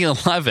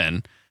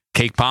 2011,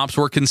 cake pops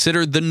were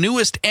considered the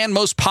newest and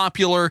most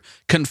popular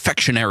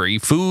confectionery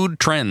food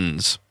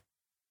trends.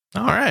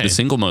 All right. The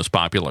single most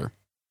popular.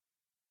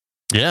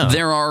 Yeah.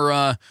 There are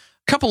a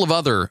couple of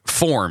other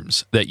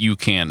forms that you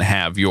can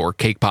have your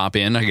cake pop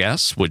in, I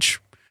guess,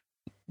 which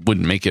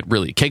wouldn't make it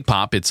really cake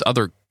pop. It's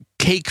other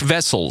cake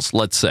vessels,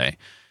 let's say.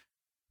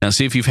 Now,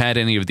 see if you've had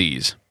any of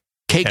these.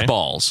 Cake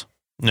balls.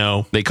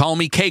 No. They call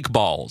me cake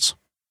balls.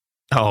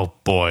 Oh,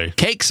 boy.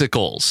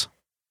 Cakesicles.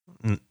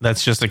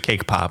 That's just a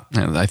cake pop.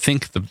 And I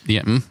think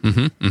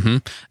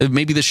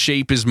maybe the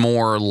shape is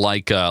more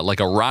like a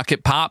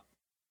rocket pop.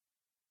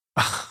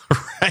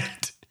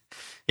 Right.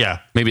 Yeah.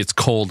 Maybe it's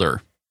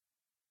colder.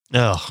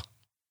 Ugh.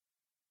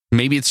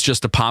 Maybe it's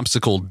just a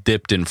popsicle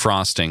dipped in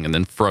frosting and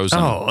then frozen.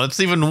 Oh, that's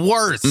even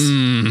worse.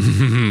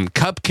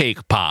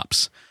 Cupcake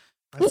pops.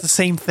 That's the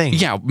same thing.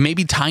 Yeah,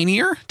 maybe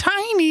tinier.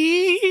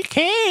 Tiny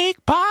cake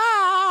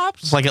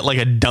pops. It's like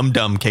a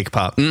dum-dum cake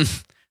pop.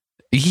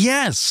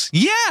 Yes.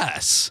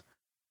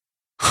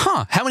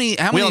 Huh. How many?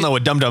 We all know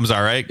what dum-dums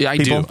are, right? Yeah, I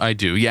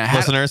do. Yeah.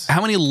 Listeners?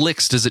 How many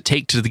licks does it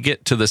take to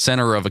get to the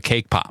center of a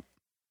cake pop?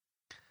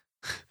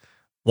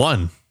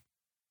 1.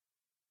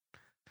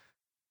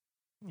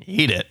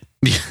 Eat it.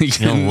 You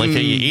don't lick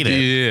it, you eat it.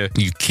 Yeah.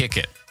 You kick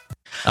it.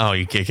 Oh,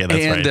 you kick it.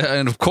 That's right.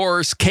 And of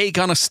course, cake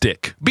on a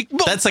stick.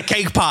 That's a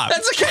cake pop.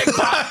 That's a cake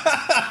pop.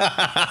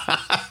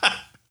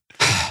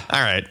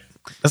 All right.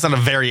 That's not a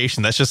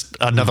variation. That's just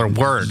another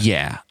word.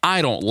 Yeah,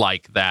 I don't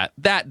like that.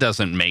 That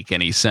doesn't make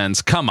any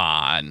sense. Come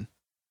on.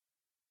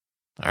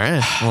 All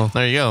right. Well,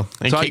 there you go.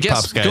 And So I cake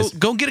guess pops, guys.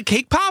 go get a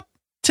cake pop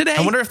today.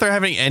 I wonder if they're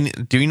having any.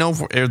 Do you know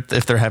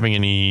if they're having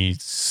any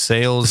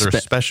sales or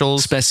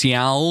specials?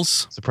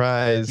 Specials.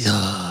 Surprise.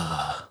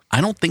 I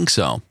don't think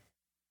so.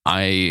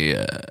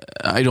 I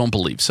don't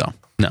believe so.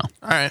 No.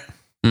 All right.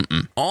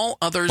 All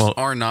others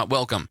are not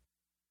welcome.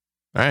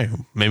 All right.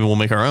 Maybe we'll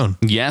make our own.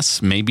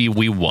 Yes, maybe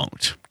we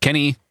won't.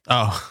 Kenny,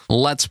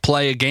 let's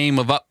play a game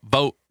of up,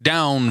 vote,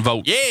 down,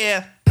 vote.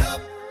 Yeah.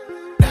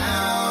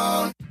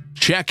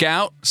 Check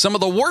out some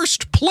of the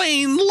worst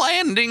plane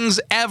landings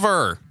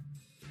ever.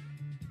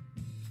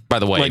 By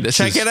the way,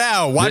 check it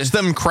out. Watch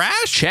them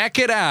crash. Check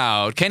it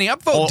out. Kenny,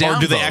 up, vote, down, or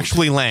do they vote.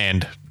 actually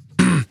land?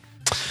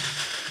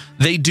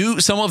 They do.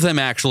 Some of them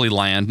actually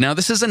land. Now,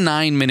 this is a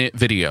 9-minute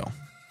video.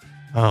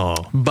 Oh,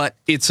 but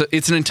it's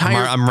an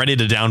entire. I'm ready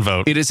to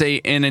downvote. It is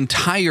an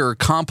entire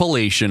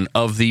compilation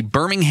of the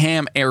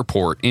Birmingham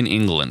airport in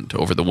England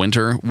over the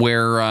winter,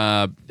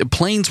 where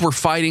planes were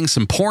fighting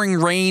some pouring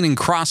rain and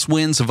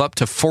crosswinds of up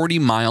to 40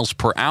 miles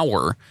per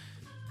hour.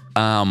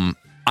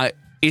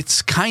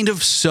 It's kind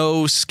of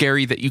so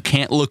scary that you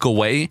can't look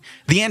away.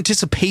 The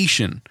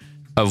anticipation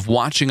of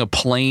watching a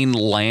plane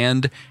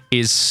land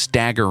is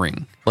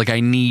staggering. Like I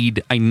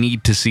need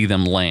to see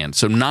them land.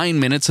 So 9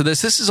 minutes of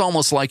this. This is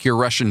almost like your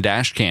Russian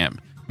dash cam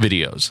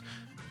videos.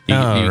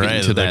 You get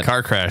into the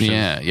car crashes.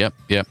 Yeah,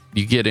 yep.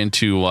 You get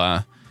into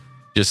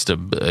just a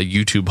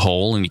YouTube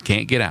hole and you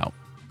can't get out.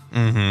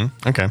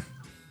 Mm-hmm. Okay.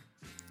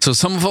 So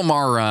some of them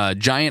are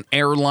giant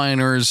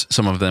airliners.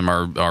 Some of them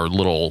are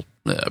little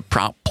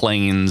prop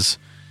planes.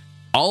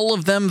 All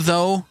of them,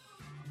 though,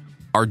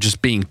 are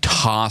just being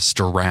tossed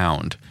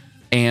around.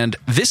 And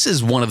this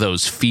is one of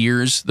those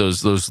fears,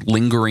 those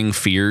lingering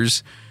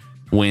fears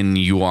when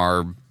you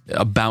are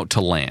about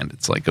to land.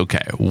 It's like,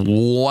 okay,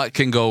 what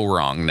can go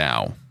wrong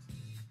now?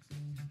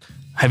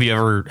 Have you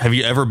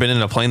ever been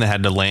in a plane that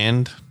had to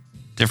land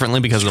differently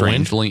because of the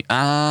wind?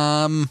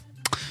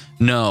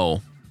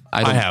 No.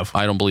 I have.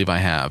 I don't believe I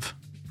have.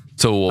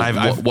 So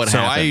what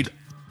happened?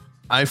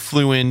 I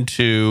flew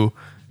into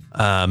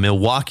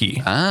Milwaukee,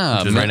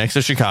 which is right next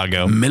to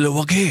Chicago.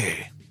 Milwaukee.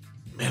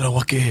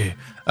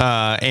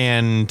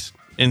 And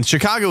in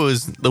Chicago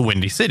is the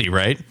Windy City,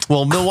 right?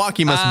 Well,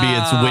 Milwaukee must be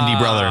its windy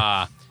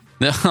brother.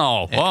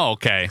 Oh,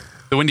 okay.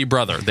 The Windy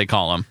Brother, they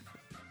call him.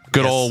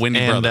 Good old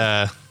Windy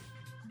Brother.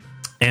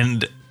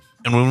 And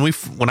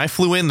when I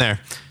flew in there,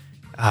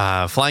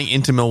 flying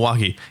into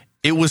Milwaukee,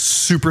 it was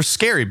super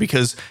scary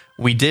because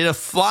we did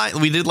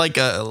like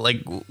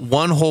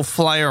one whole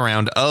fly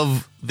around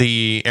of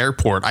the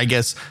airport, I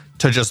guess,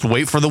 to just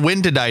wait for the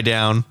wind to die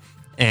down,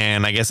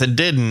 and I guess it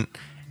didn't.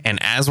 And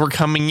as we're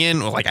coming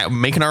in, like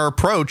making our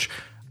approach,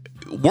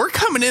 we're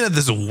coming in at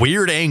this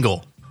weird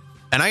angle.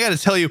 And I got to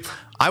tell you,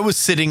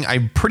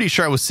 I'm pretty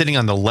sure I was sitting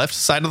on the left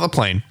side of the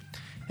plane,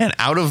 and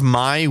out of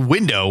my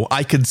window,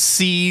 I could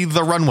see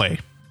the runway.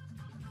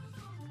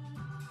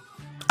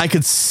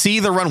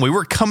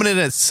 We're coming in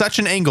at such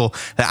an angle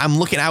that I'm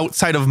looking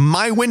outside of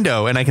my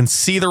window and I can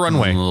see the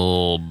runway.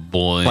 Oh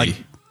boy. Like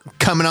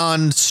coming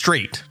on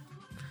straight.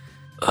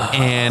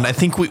 And I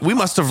think we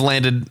must have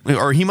landed,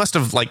 or he must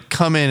have like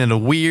come in at a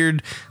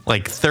weird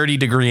like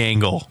 30-degree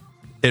angle,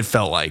 it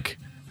felt like.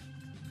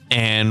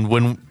 And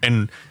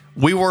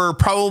we were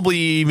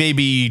probably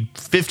maybe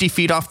 50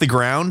 feet off the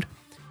ground,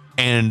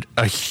 and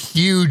a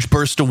huge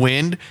burst of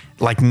wind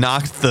like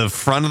knocked the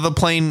front of the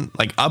plane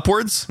like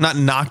upwards. Not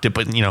knocked it,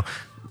 but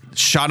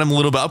shot him a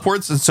little bit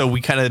upwards. And so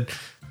we kind of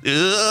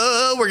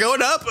we're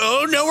going up.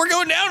 Oh no, we're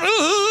going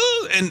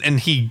down. And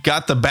he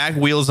got the back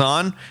wheels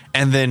on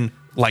and then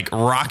like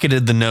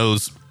rocketed the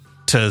nose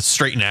to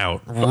straighten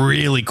out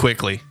really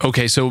quickly.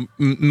 Okay, so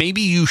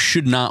maybe you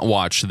should not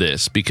watch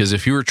this, because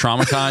if you were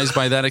traumatized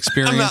by that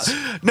experience...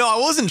 No, I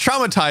wasn't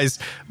traumatized,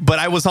 but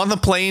I was on the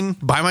plane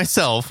by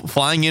myself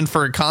flying in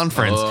for a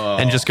conference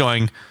and just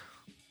going,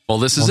 well,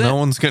 this is it. No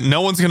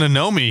one's gonna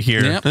know me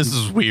here. Yep. This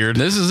is weird.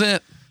 This is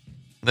it.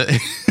 The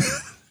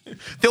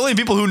only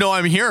people who know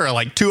I'm here are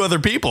like two other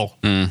people.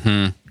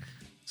 Mm-hmm.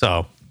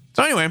 So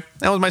anyway,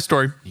 that was my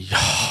story.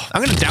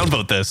 I'm going to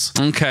downvote this.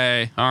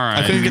 Okay. All right.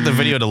 I couldn't get the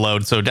video to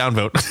load, so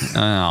downvote.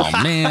 Oh,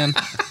 man.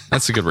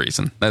 That's a good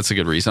reason. I'm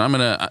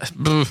going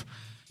to...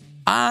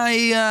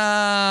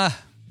 I'm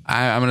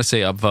going to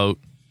say upvote,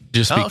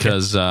 just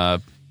because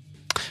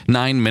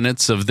 9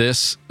 minutes of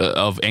this,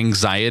 of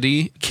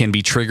anxiety, can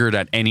be triggered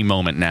at any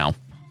moment now.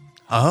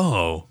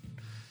 Oh.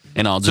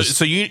 And I'll just...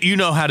 So you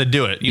know how to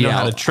do it. You know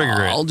how to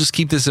trigger it. I'll just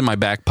keep this in my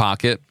back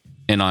pocket.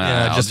 And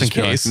I'll just in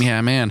case. Like,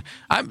 yeah, man.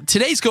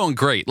 Today's going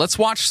great. Let's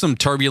watch some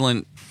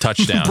turbulent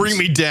touchdowns. Bring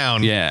me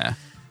down. Yeah.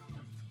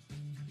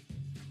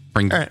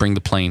 Bring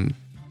the plane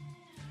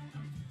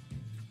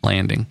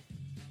landing.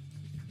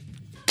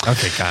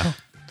 Okay, Kyle.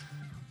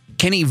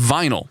 Kenny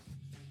Vinyl.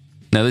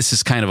 Now, this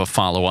is kind of a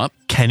follow-up.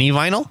 Kenny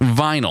Vinyl?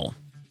 Vinyl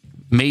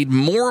made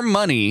more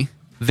money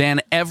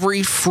than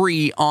every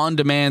free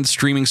on-demand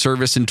streaming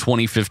service in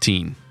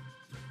 2015.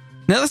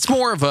 Now, that's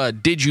more of a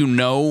did you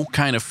know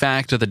kind of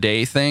fact of the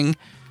day thing.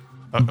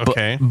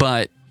 Okay.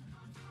 But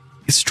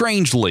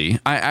strangely,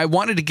 I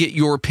wanted to get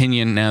your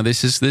opinion. Now,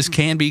 this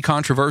can be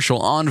controversial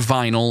on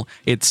vinyl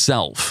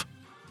itself.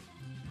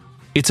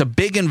 It's a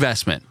big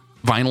investment.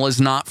 Vinyl is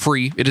not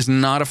free. It is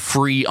not a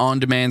free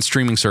on-demand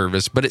streaming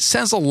service, but it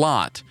says a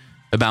lot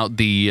about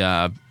the,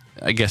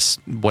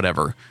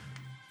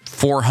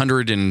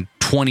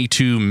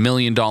 $422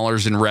 million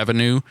in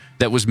revenue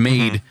that was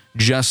made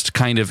just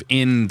kind of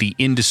in the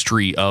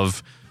industry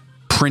of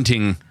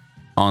printing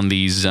on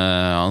these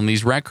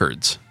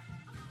records.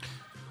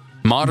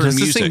 Modern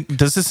music.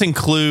 Does this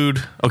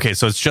include... Okay,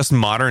 so it's just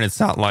modern. It's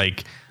not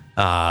like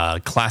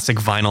classic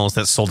vinyls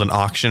that sold at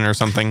auction or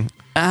something?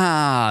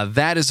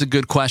 That is a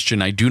good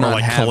question. I do not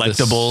like have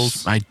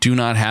collectibles. I do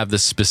not have the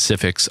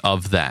specifics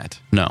of that.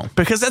 No,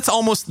 because that's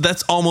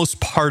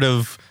almost part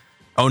of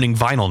owning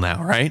vinyl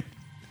now, right?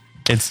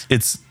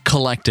 It's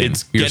collecting.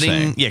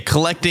 It's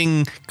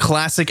collecting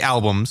classic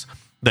albums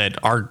that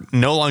are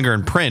no longer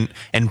in print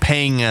and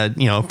paying a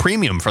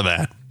premium for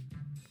that.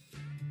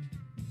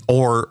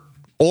 Or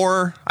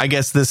I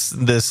guess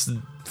this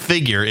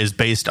figure is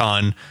based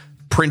on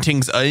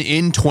printings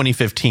in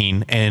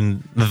 2015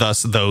 and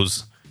thus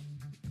those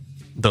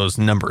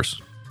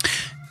numbers.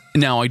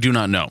 Now, I do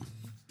not know,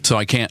 so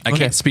I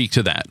can't speak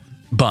to that.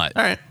 But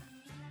all right,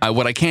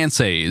 what I can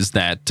say is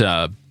that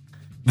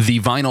the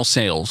vinyl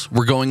sales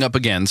were going up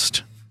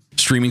against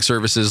streaming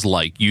services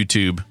like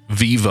YouTube,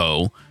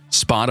 Vivo,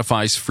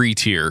 Spotify's free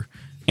tier,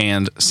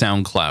 and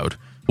SoundCloud,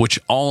 which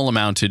all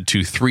amounted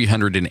to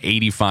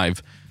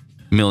 $385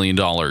 million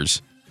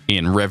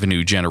in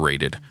revenue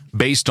generated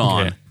based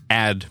on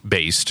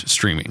ad-based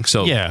streaming.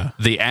 So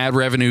the ad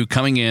revenue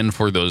coming in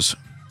for those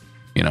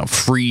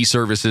free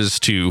services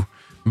to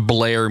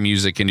blare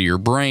music into your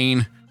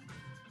brain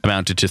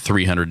amounted to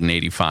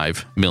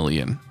 $385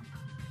 million.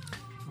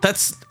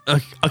 That's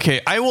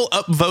okay. I will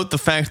upvote the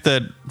fact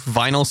that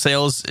vinyl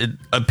sales, it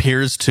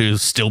appears to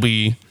still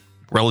be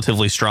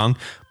relatively strong,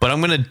 but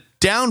I'm going to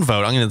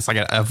downvote. It's like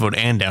an upvote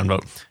and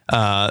downvote.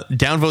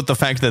 Downvote the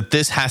fact that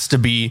this has to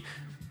be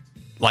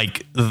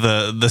like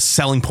the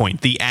selling point,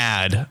 the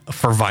ad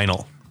for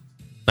vinyl.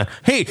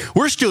 Hey,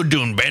 we're still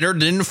doing better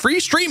than the free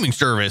streaming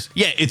service.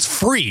 Yeah, it's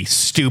free,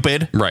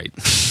 stupid. Right.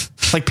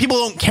 Like, people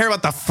don't care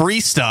about the free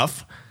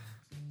stuff.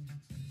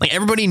 Like,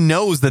 everybody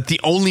knows that the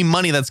only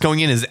money that's going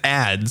in is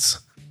ads.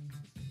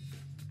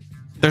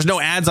 There's no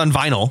ads on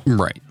vinyl.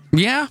 Right.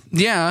 Yeah.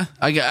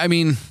 I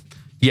mean,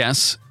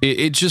 yes,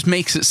 it just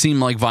makes it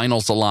seem like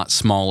vinyl's a lot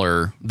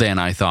smaller than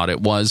I thought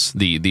it was.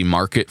 The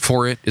market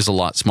for it is a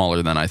lot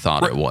smaller than I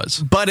thought it was.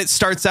 But it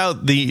starts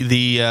out,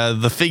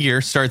 the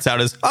figure starts out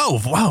as, oh,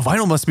 wow,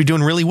 vinyl must be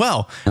doing really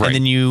well. Right. And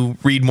then you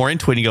read more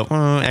into it and you go,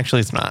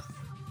 actually, it's not.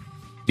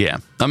 Yeah.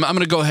 I'm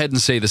going to go ahead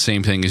and say the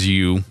same thing as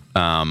you.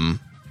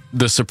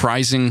 The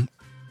surprising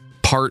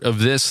part of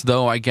this,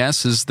 though, I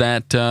guess, is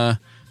that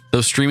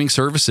those streaming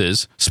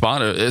services,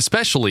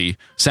 especially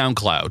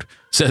SoundCloud,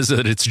 says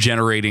that it's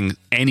generating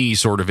any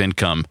sort of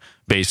income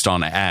based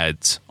on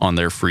ads on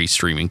their free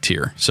streaming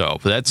tier. So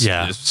that's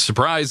a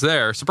surprise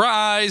there.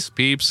 Surprise,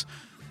 peeps.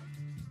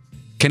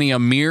 Kenny, a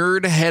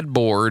mirrored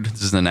headboard,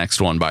 this is the next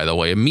one, by the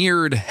way, a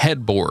mirrored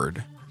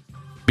headboard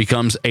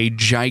becomes a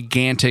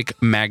gigantic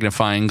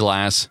magnifying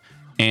glass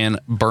and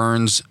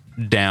burns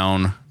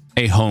down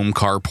a home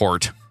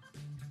carport.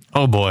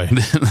 Oh, boy.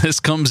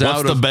 This comes out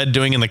of... What's the bed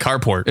doing in the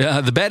carport?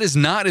 The bed is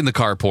not in the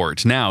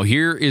carport. Now,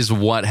 here is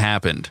what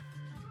happened.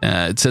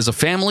 It says a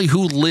family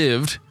who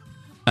lived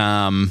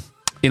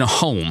in a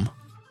home,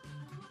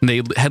 and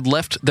they had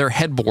left their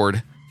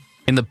headboard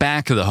in the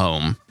back of the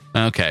home.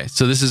 Okay,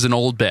 so this is an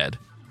old bed.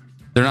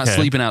 They're not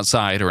sleeping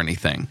outside or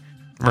anything.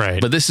 Right.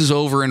 But this is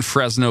over in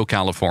Fresno,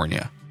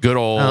 California. Good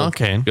old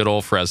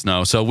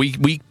Fresno. So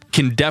we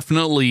can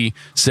definitely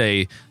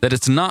say that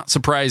it's not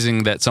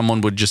surprising that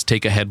someone would just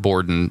take a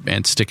headboard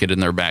and stick it in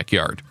their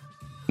backyard.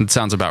 It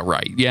sounds about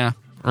right. Yeah.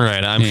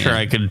 Right. I'm sure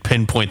I could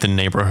pinpoint the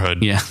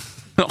neighborhood. Yeah.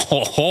 They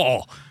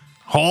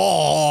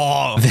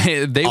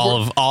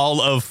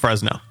all of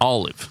Fresno.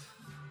 Olive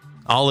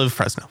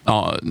Fresno.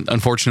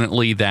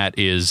 Unfortunately, that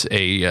is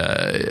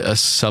a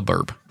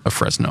suburb of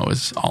Fresno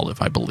is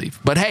Olive, I believe.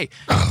 But hey,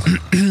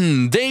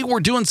 they were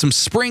doing some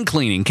spring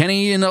cleaning,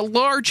 Kenny, and a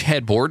large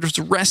headboard was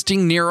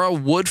resting near a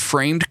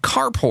wood-framed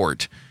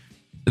carport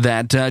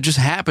that just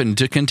happened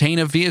to contain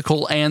a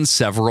vehicle and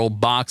several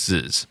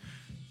boxes.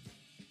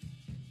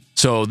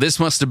 So this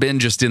must have been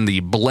just in the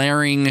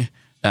blaring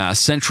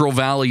Central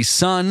Valley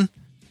sun.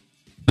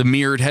 The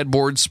mirrored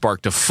headboard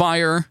sparked a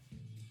fire,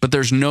 but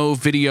there's no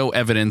video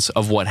evidence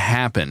of what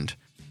happened.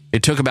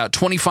 It took about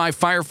 25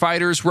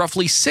 firefighters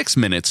roughly 6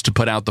 minutes to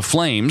put out the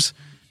flames,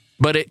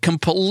 but it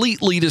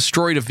completely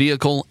destroyed a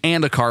vehicle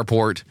and a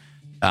carport,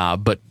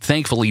 but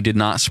thankfully did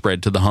not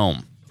spread to the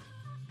home.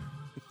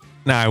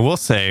 Now, I will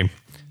say,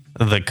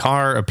 the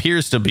car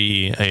appears to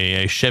be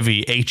a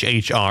Chevy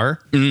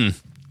HHR.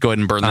 Go ahead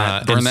and burn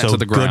that to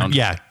the ground.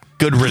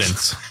 Good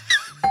riddance.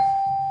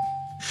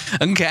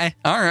 Okay,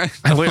 all right.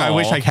 I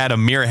wish I had a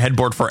mirror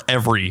headboard for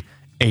every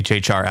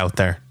HHR out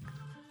there.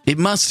 It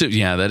must have.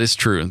 Yeah, that is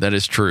true.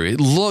 It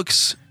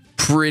looks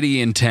pretty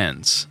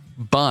intense,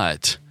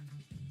 but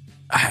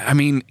I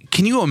mean,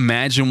 can you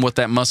imagine what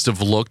that must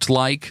have looked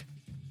like?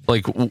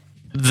 Like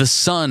the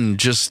sun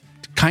just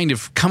kind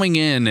of coming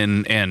in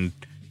and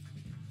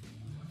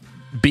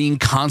being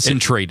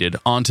concentrated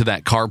onto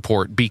that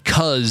carport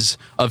because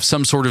of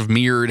some sort of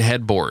mirrored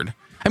headboard.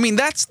 I mean,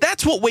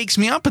 that's what wakes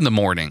me up in the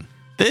morning.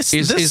 This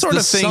sort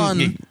of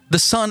thing, the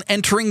sun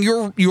entering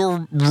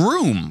your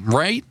room,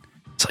 right?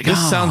 It's like,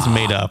 this sounds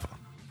made up.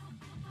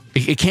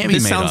 It can't be made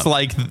up. This sounds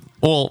like,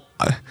 well,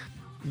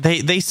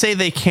 they say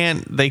they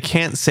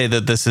can't say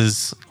that this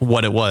is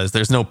what it was.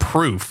 There's no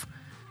proof.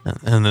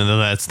 And then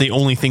that's the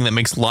only thing that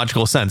makes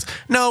logical sense.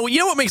 No, you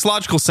know what makes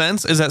logical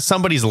sense is that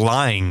somebody's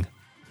lying.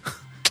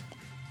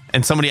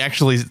 And somebody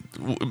actually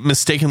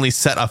mistakenly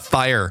set a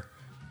fire.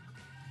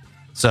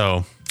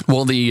 So,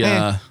 well,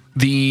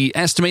 the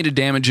estimated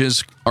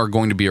damages are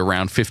going to be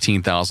around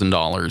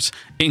 $15,000,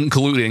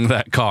 including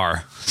that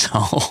car.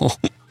 So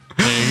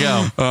there you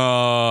go.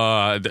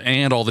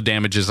 And all the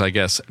damages, I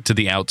guess, to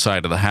the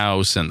outside of the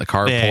house and the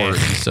carport.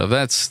 So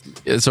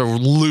it's a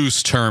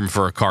loose term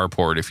for a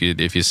carport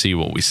if you see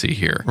what we see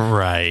here.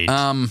 Right.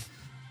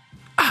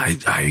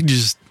 I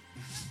just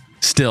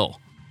still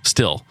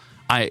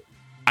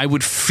I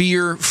would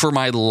fear for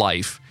my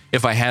life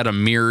if I had a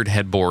mirrored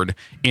headboard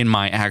in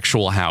my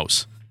actual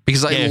house,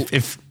 because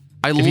if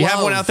you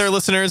have one out there,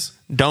 listeners,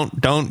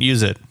 don't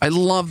use it. I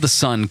love the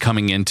sun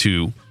coming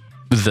into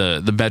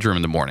the bedroom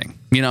in the morning.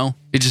 You know,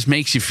 it just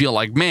makes you feel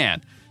like,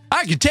 man,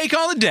 I can take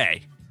on the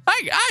day.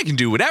 I can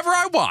do whatever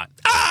I want.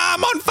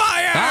 I'm on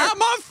fire.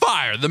 I'm on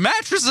fire. The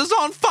mattress is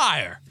on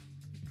fire.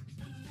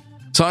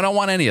 So I don't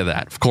want any of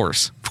that. Of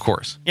course.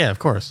 Yeah, of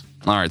course.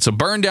 All right. So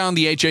burn down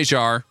the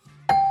HHR.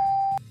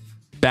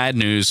 Bad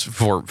news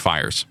for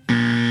fires.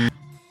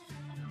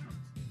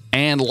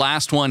 And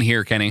last one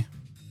here, Kenny,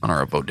 on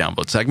our vote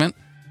downvote segment.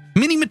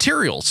 Mini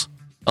Materials,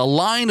 a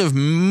line of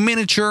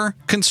miniature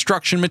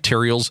construction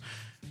materials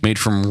made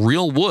from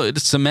real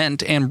wood,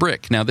 cement, and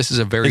brick. Now, this is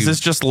Is this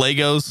just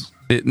Legos?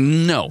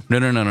 No.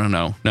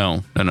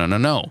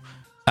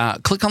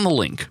 Click on the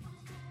link.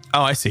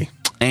 Oh, I see.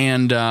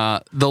 And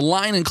the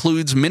line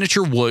includes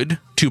miniature wood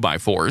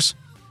 2x4s,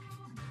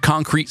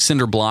 concrete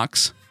cinder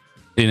blocks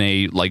in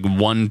a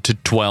 1 to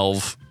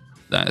 12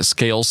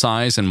 scale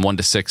size and 1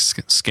 to 6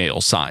 scale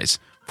size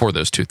for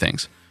those two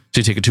things. So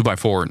you take a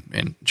 2x4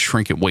 and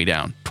shrink it way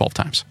down 12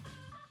 times.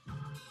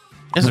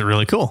 This is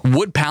really cool.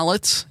 Wood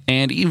pallets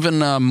and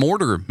even a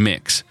mortar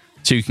mix,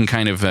 so you can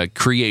kind of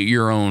create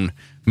your own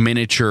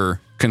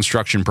miniature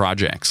construction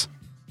projects.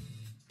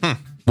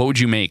 What would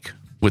you make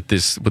with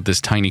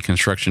this tiny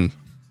construction?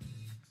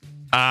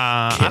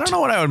 I don't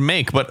know what I would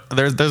make, but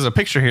there's a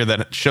picture here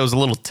that shows a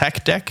little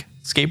tech deck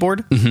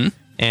skateboard,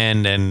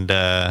 and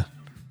that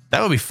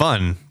would be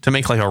fun to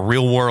make, like a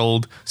real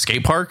world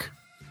skate park.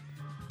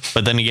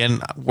 But then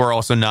again, we're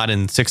also not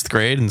in 6th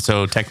grade, and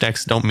so tech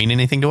decks don't mean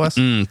anything to us.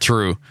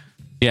 True.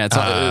 Yeah, it's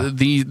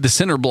the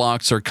cinder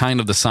blocks are kind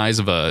of the size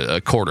of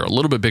a quarter, a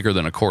little bit bigger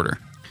than a quarter.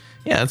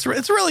 Yeah, it's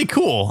really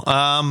cool.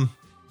 It'd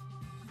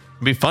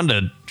be fun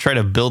to try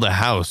to build a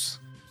house.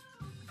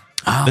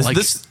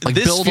 This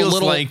build feels a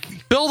little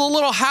like build a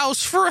little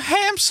house for a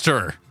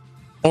hamster.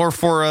 or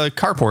for a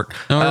carport.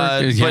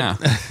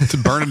 To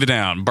burn it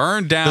down.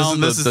 Burn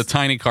down the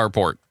tiny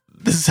carport.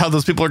 This is how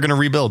those people are going to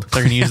rebuild.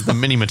 They're going to use the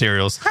mini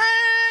materials.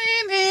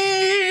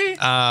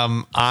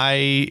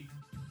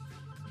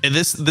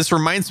 This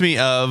reminds me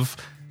of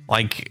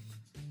like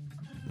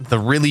the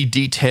really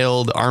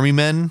detailed not army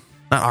men,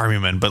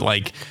 but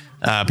like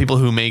people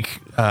who make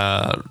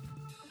another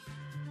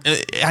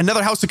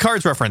House of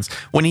Cards reference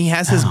when he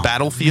has his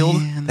battlefield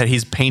that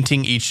he's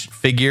painting each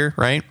figure,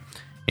 right?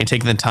 And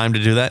taking the time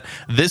to do that.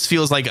 This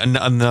feels like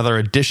another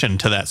addition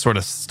to that sort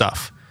of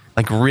stuff.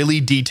 Like really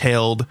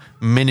detailed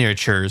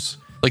miniatures,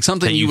 like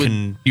something you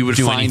would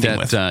find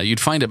at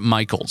you'd find at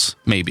Michael's,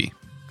 maybe.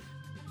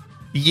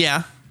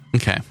 Yeah.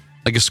 Okay.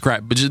 Like a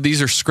scrap, but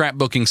these are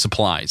scrapbooking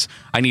supplies.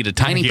 I need a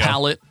tiny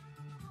palette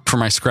for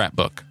my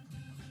scrapbook.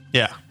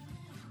 Yeah.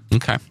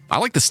 Okay. I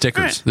like the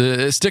stickers. Right.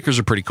 The stickers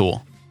are pretty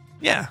cool.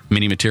 Yeah.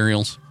 Mini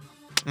materials.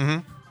 Mm-hmm.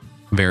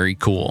 Very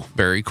cool.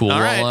 Very cool. All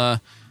well, right.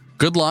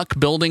 Good luck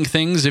building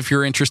things. If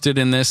you're interested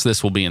in this,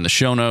 this will be in the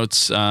show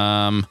notes.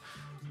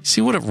 See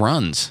what it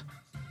runs.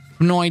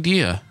 No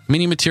idea.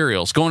 Mini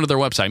Materials. Go into their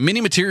website,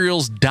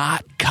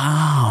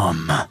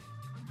 minimaterials.com.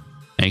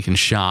 And you can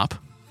shop.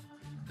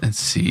 Let's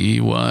see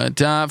what.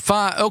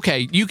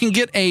 Okay, you can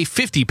get a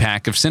 50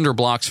 pack of cinder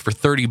blocks for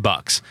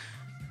 $30.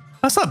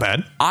 That's not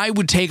bad. I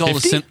would take all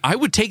I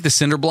would take the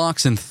cinder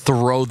blocks and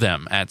throw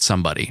them at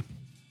somebody.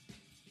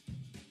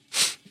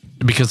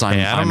 Because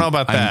I don't know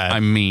about that.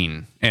 I'm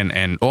mean. And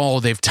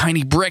they have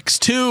tiny bricks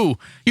too.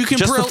 You can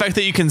just the fact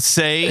that you can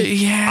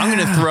say, I'm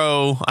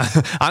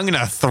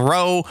gonna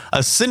throw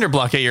a cinder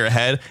block at your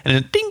head and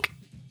then dink.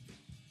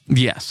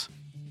 Yes.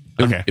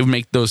 Okay. It would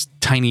make those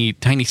tiny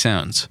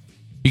sounds.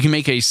 You can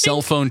make a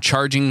cell phone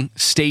charging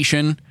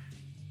station.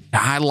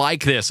 I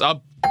like this.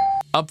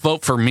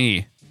 Upvote for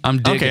me. I'm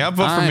digging. Okay,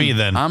 upvote for me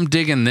then. I'm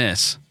digging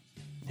this.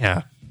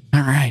 Yeah.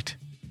 All right.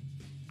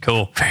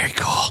 Cool. Very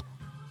cool.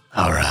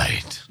 All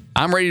right.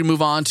 I'm ready to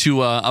move on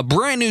to a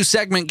brand new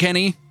segment,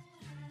 Kenny.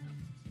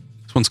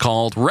 This one's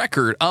called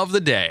Record of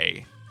the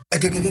Day.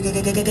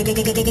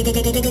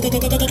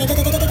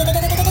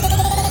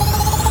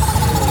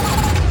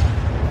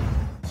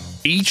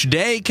 Each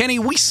day, Kenny,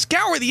 we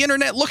scour the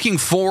internet looking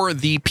for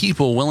the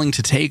people willing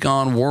to take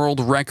on world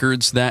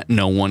records that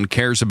no one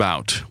cares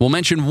about. We'll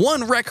mention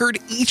one record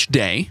each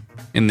day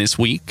in this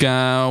week.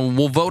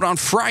 We'll vote on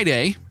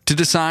Friday to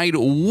decide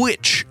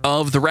which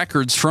of the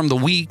records from the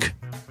week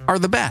are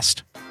the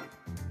best.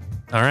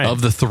 All right.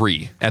 Of the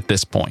three at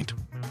this point. All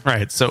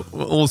right. So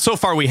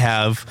far we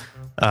have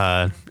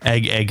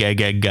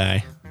egg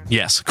guy.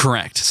 Yes,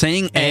 correct.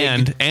 Saying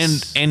egg.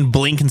 And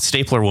blink and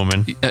stapler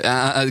woman.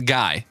 A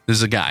guy. This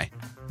is a guy.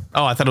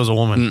 Oh, I thought it was a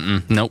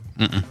woman. Nope.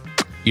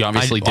 You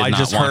obviously did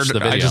not watch the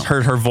video. I just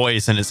heard her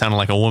voice and it sounded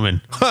like a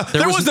woman.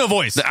 There was no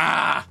voice.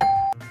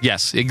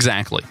 Yes,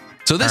 exactly.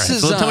 So this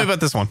is. So tell me about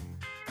this one.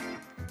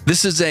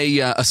 This is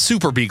a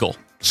Super Beagle.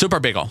 Super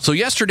Beagle. So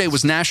yesterday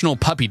was National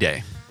Puppy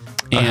Day.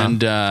 And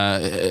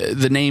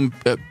the name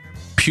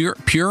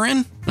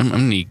Purin? I'm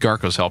going to need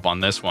Garco's help on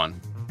this one.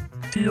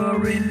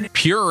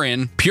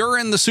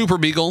 Purin the Super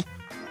Beagle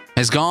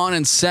has gone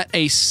and set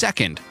a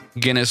second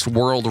Guinness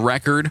World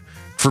Record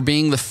for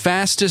being the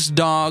fastest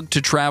dog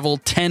to travel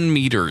 10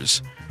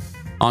 meters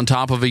on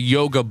top of a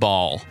yoga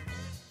ball.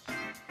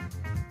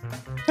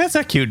 That's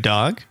a cute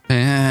dog.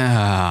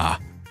 Yeah.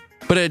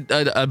 But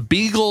a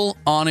beagle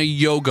on a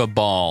yoga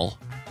ball.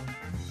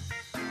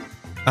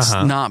 It's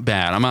not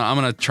bad. I'm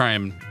gonna try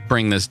and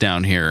bring this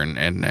down here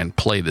and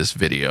play this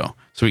video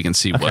so we can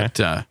see what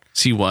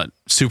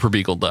Super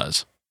Beagle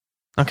does.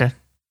 Okay.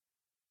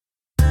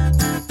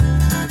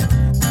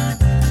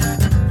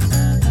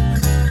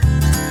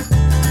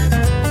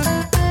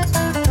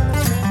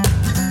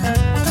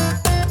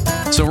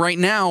 So right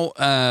now,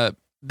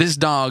 this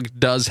dog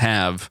does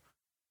have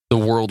the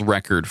world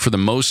record for the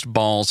most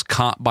balls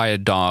caught by a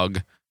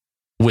dog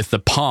with the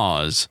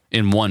paws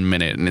in 1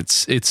 minute, and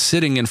it's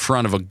sitting in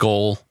front of a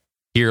goal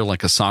here,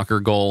 like a soccer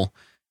goal.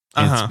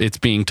 It's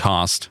being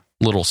tossed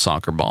little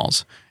soccer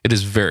balls. It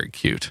is very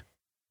cute,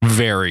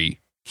 very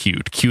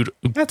cute.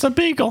 That's a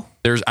beagle.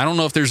 I don't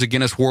know if there's a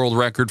Guinness World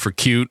Record for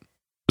cute,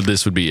 but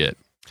this would be it.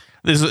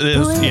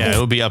 It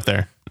would be up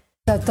there.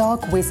 A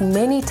dog with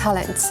many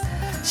talents.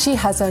 She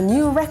has a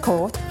new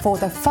record for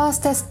the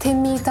fastest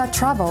 10 meter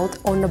traveled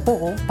on a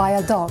ball by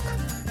a dog.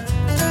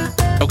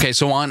 Okay,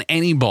 so on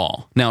any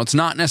ball. Now, it's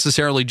not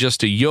necessarily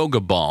just a yoga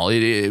ball.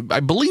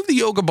 I believe the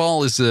yoga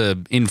ball is a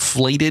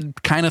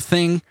inflated kind of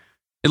thing,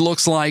 it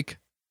looks like.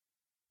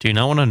 Do you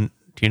not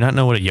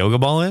know what a yoga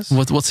ball is?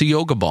 What's a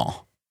yoga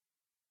ball?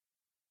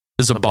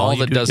 Is a ball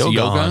that does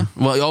yoga?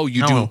 Well,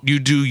 you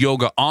do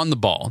yoga on the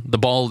ball. The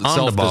ball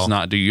itself does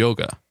not do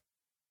yoga.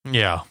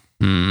 Yeah.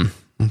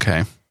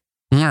 Okay.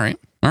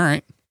 All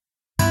right.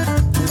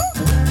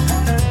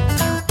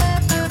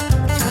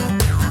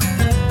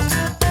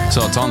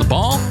 So it's on the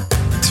ball.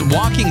 It's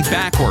walking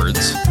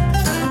backwards,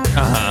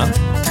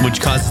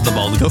 Which causes the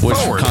ball to go which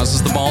forward.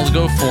 causes the ball to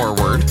go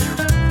forward.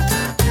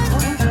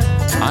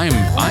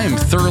 I am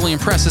thoroughly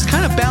impressed. It's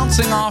kind of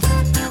bouncing off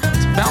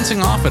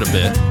it a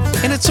bit,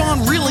 and it's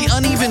on really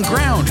uneven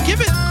ground. Give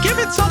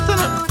it something.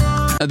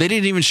 They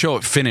didn't even show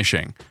it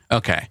finishing.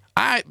 Okay,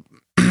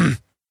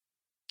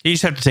 You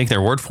just have to take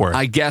their word for it.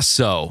 I guess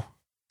so.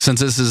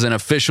 Since this is an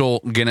official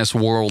Guinness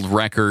World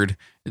Record,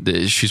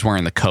 she's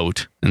wearing the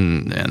coat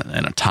and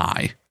a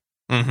tie.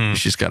 Mm-hmm.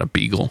 She's got a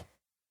beagle.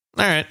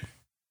 All right.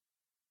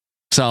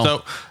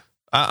 So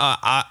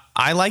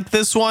I like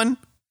this one.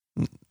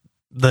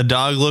 The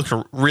dog looked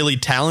really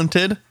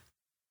talented.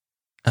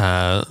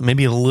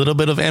 Maybe a little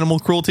bit of animal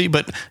cruelty,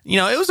 but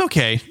it was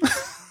okay.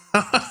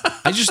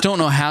 I just don't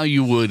know how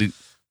you would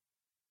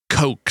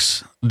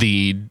coax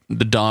the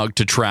dog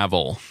to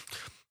travel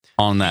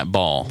on that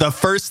ball. The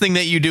first thing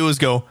that you do is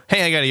go,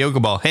 "Hey, I got a yoga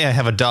ball. Hey, I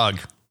have a dog.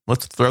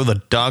 Let's throw the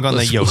dog on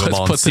the yoga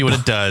ball and see what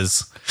it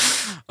does."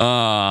 No,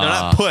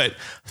 not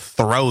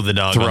throw the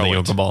dog on the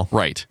yoga ball.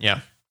 Right.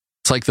 Yeah.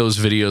 It's like those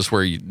videos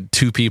where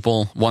two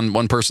people,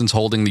 one person's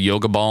holding the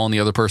yoga ball and the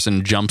other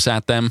person jumps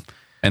at them.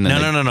 And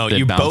then No.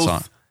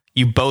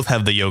 You both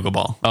have the yoga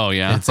ball. Oh,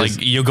 yeah. It's like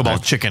yoga ball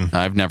chicken.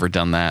 I've never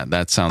done that.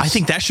 That sounds... I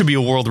think that should be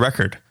a world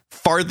record.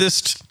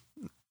 Farthest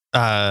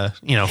throw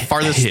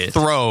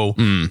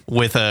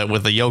with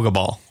a yoga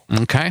ball.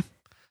 Okay.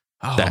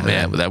 Oh,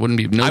 man. That wouldn't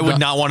be... No, I would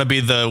not want to be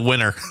the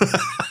winner.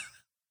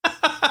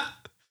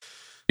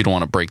 You don't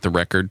want to break the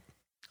record?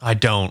 I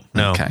don't.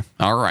 No. Okay.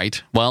 All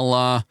right.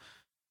 Well,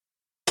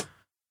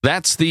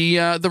 that's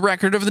the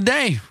record of the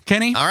day,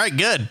 Kenny. All right,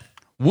 good.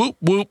 Whoop,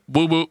 whoop,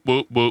 whoop, whoop,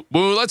 whoop, whoop,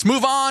 whoop. Let's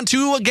move on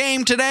to a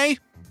game today.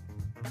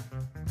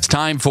 It's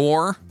time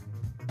for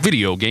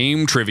video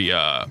game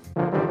trivia.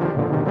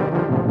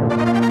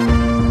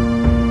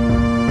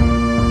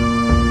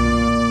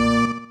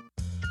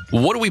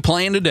 What are we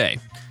playing today?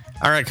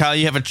 All right, Kyle,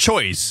 you have a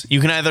choice. You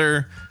can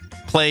either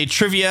play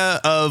trivia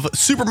of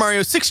Super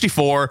Mario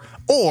 64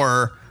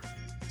 or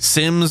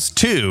Sims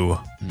 2.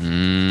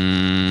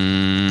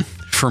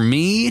 For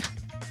me,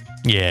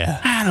 Yeah.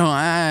 I don't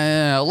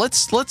know.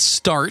 Let's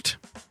start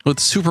with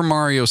Super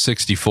Mario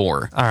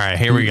 64. All right,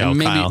 here we go,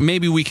 Kyle.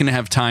 Maybe we can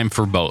have time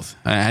for both.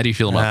 How do you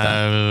feel about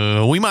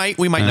that? We might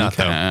not,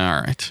 though.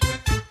 All right.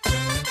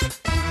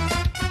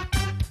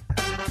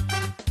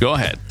 Go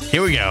ahead.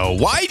 Here we go.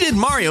 Why did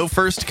Mario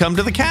first come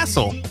to the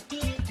castle?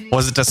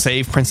 Was it to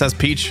save Princess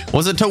Peach?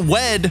 Was it to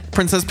wed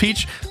Princess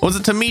Peach? Was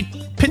it to meet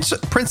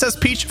Princess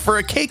Peach for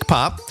a cake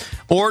pop?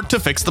 Or to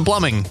fix the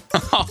plumbing?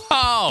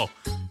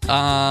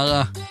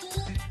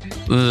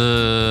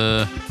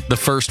 The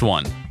first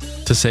one.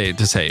 To save.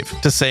 To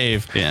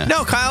save. Yeah.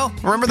 No, Kyle.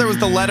 Remember there was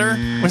the letter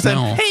where it said,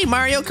 No. "Hey,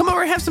 Mario, come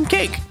over and have some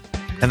cake."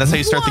 And that's how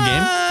you start the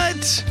game?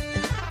 What?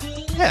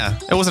 Yeah.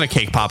 It wasn't a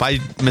cake pop. I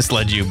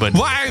misled you, but...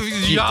 Why?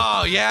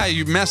 Oh, yeah,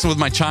 you're messing with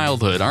my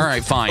childhood. All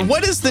right, fine.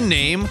 What is the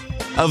name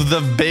of the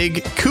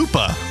big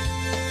Koopa?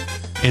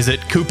 Is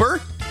it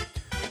Cooper?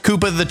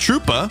 Koopa the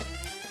Troopa?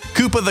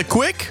 Koopa the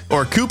Quick?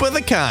 Or Koopa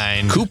the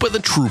Kind? Koopa the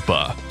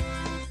Troopa.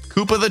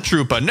 Koopa the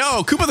Troopa.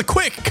 No, Koopa the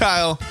Quick,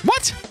 Kyle.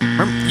 What?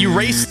 Remember, you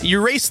race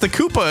the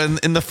Koopa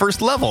in the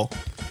first level.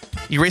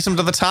 You race him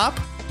to the top.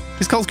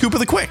 He's called Koopa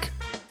the Quick.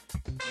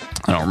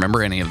 I don't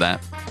remember any of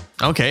that.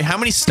 Okay, how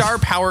many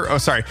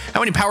how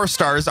many power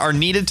stars are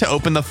needed to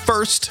open the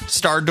first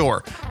star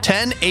door?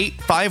 10,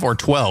 8, 5, or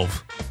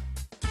 12?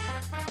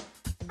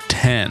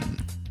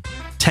 10.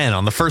 10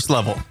 on the first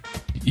level.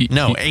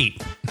 No,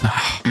 8.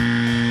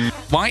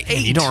 Why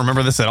 8? You don't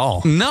remember this at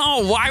all.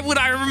 No, why would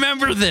I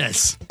remember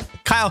this?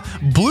 Kyle,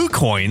 blue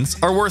coins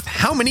are worth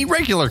how many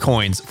regular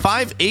coins?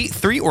 5, 8,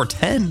 3, or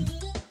 10?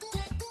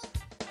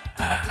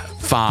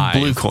 5.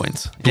 Blue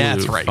coins. Yeah,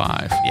 that's right.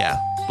 5. Yeah,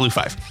 blue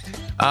 5.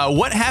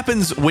 What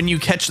happens when you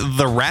catch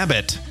the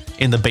rabbit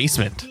in the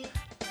basement?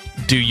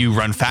 Do you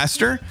run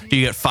faster? Do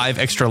you get 5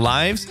 extra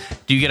lives?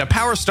 Do you get a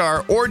power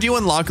star? Or do you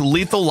unlock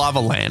Lethal Lava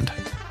Land?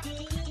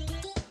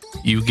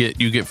 You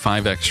get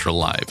 5 extra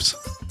lives.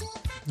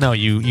 No,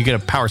 you get a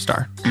power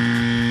star.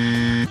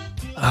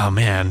 Oh,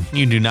 man.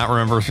 You do not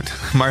remember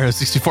Mario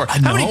 64.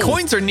 How many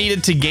coins are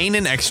needed to gain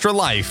an extra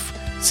life?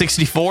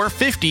 64,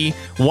 50,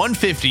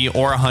 150,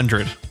 or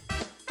 100?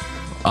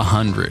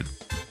 100.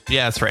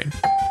 Yeah, that's right.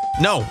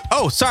 No.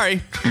 Oh,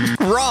 sorry.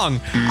 Wrong.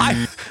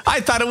 I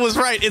thought it was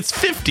right. It's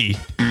 50.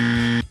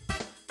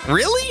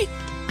 Really?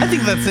 I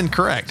think that's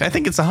incorrect. I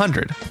think it's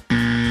 100.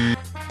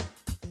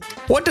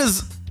 What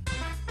does...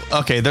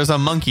 Okay, there's a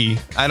monkey.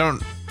 I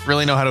don't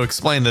really know how to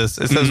explain this.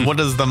 It says, what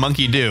does the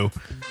monkey do?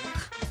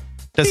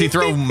 Does he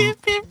throw...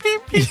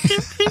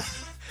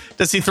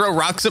 Does he throw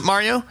rocks at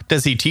Mario?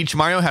 Does he teach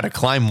Mario how to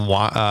climb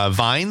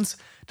vines?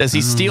 Does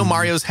he steal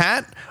Mario's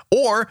hat?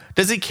 Or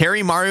does he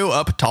carry Mario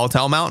up Tall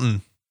Tall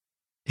Mountain?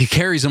 He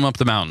carries him up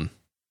the mountain.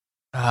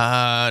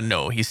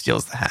 No, he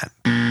steals the hat.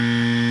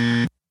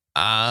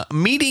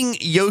 Meeting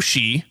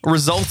Yoshi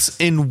results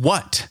in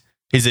what?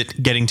 Is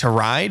it getting to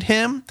ride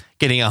him,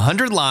 getting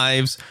 100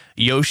 lives,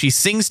 Yoshi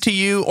sings to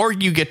you, or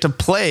you get to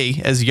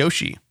play as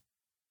Yoshi?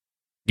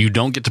 You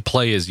don't get to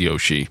play as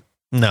Yoshi.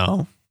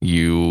 No.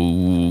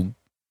 You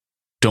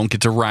don't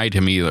get to ride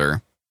him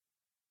either.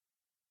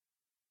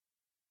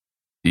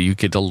 You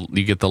get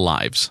the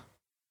lives.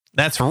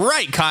 That's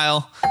right,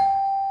 Kyle.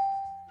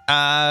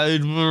 Okay,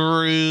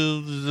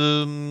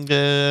 I'm going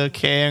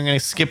to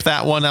skip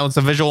that one. That was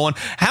a visual one.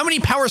 How many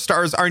power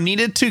stars are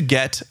needed to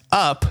get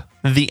up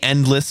the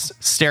endless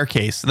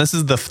staircase? And this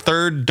is the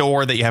third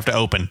door that you have to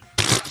open.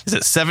 Is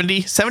it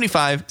 70,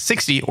 75,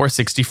 60, or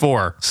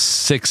 64?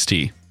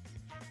 60.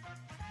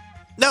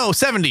 No,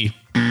 70.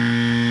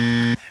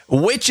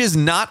 Which is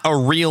not a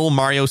real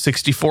Mario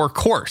 64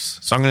 course?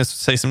 So I'm going to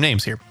say some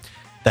names here.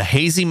 The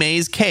Hazy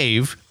Maze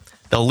Cave,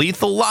 the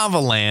Lethal Lava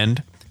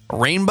Land,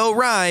 Rainbow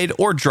Ride,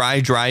 or Dry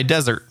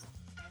Desert.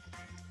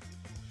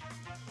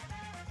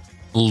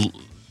 The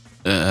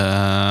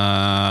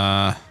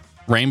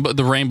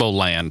Rainbow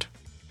Land.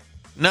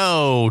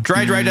 No,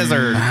 Dry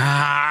Desert.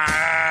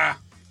 How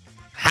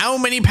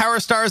many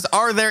power stars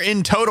are there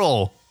in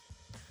total?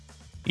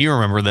 You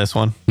remember this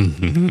one.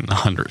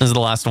 100. This is the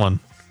last one.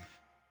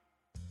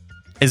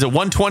 Is it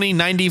 120,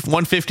 90,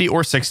 150,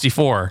 or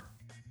 64?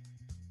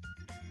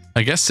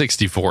 I guess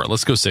 64.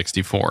 Let's go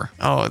 64.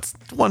 Oh, it's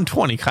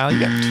 120, Kyle. You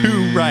got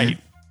 2 right.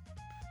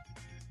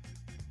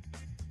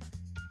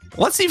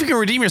 Let's see if you can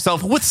redeem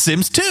yourself with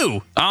Sims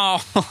 2.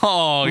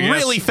 Oh, yes.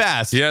 Really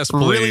fast. Yes,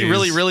 please.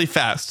 Really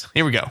fast.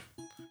 Here we go.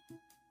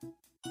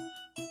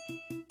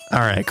 All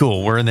right,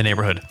 cool. We're in the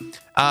neighborhood.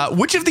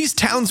 Which of these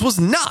towns was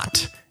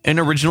not an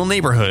original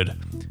neighborhood?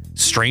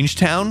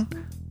 Strangetown,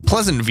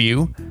 Pleasant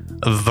View,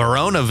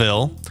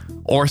 Veronaville,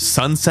 or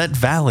Sunset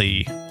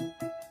Valley?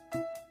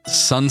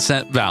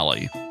 Sunset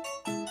Valley.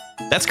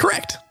 That's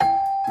correct.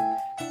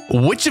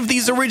 Which of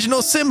these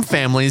original Sim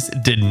families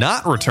did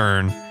not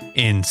return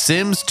in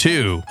Sims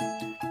 2?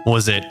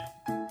 Was it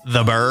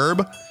the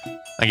Burb,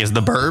 I guess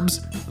the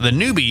Burbs, the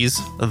Newbies,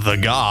 the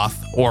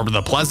Goth, or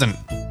the Pleasant?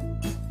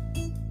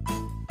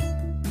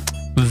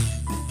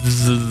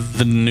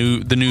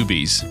 The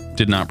Newbies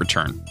did not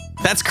return.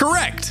 That's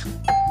correct.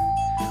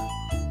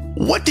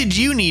 What did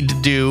you need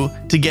to do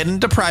to get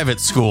into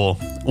private school?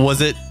 Was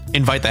it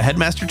invite the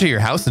headmaster to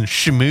your house and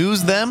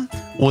schmooze them?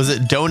 Was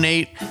it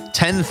donate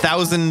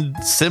 10,000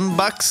 Sim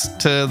bucks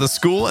to the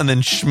school and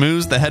then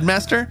schmooze the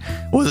headmaster?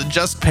 Was it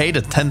just pay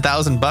to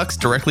 10,000 bucks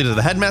directly to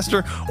the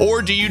headmaster?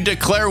 Or do you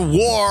declare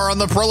war on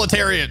the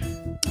proletariat?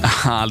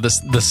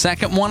 The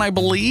second one, I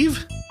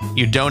believe.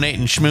 You donate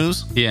and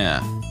schmooze?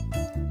 Yeah.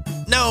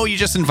 No, you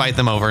just invite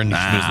them over and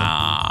schmooze them.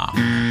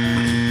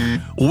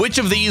 Which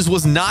of these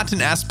was not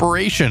an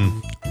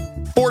aspiration?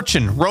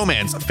 Fortune,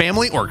 romance,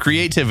 family, or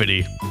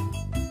creativity?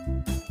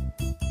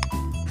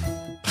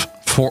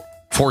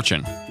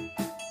 Fortune.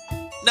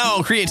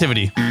 No,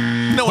 creativity.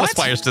 No one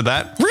aspires to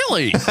that.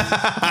 Really?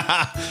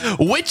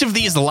 Which of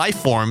these life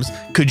forms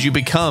could you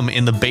become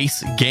in the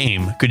base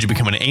game? Could you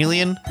become an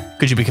alien?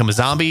 Could you become a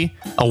zombie,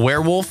 a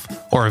werewolf,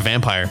 or a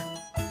vampire?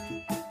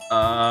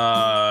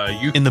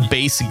 In the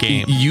base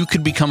game. You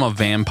could become a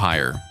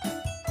vampire.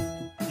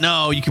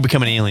 No, you could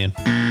become an alien.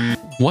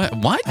 What?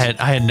 I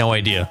had no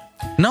idea.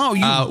 No,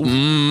 you.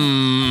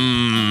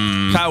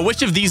 Kyle,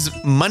 which of these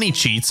money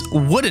cheats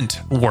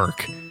wouldn't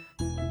work?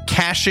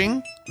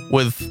 Caching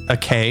with a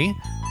K,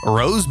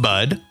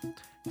 Rosebud,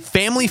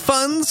 family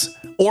funds,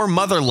 or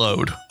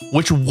Motherload?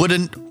 Which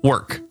wouldn't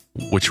work?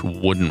 Which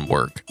wouldn't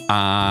work?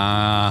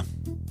 I'm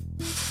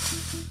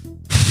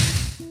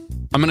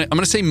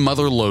gonna say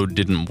Motherload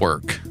didn't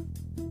work.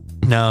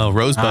 No,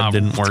 Rosebud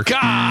didn't work.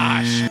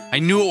 Gosh, I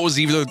knew it was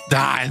either.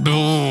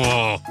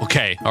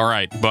 Okay, all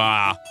right.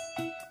 Bah.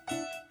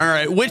 All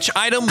right, which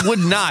item would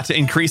not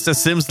increase a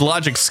Sim's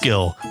logic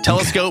skill?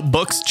 Telescope,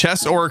 books,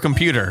 chess, or a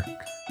computer?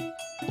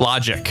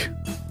 Logic.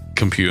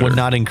 Computer. Would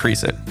not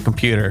increase it.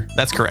 Computer.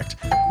 That's correct.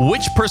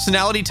 Which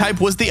personality type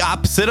was the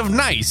opposite of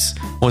nice?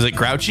 Was it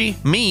grouchy,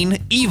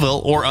 mean,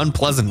 evil, or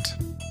unpleasant?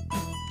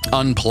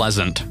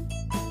 Unpleasant.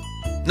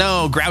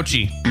 No,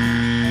 grouchy.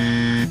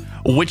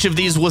 Which of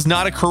these was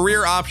not a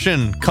career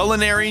option?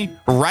 Culinary,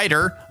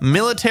 writer,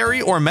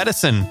 military, or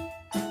medicine?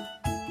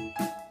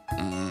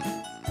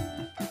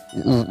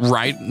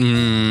 Right.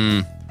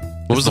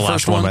 What was the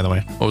first one, by the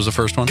way? What was the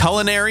first one?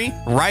 Culinary,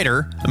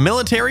 writer,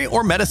 military,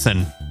 or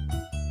medicine?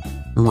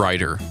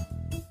 Writer.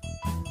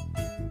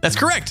 That's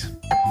correct.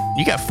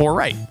 You got 4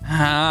 right.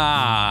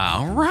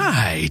 All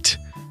right.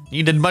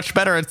 You did much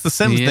better at The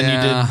Sims than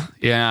you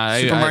did Yeah.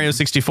 Super Mario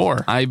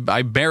 64.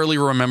 I barely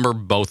remember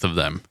both of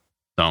them.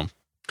 So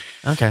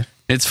Okay.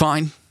 it's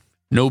fine.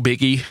 No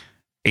biggie.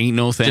 Ain't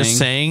no thing. Just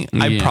saying,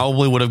 I Yeah.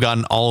 probably would have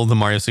gotten all of the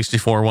Mario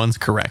 64 ones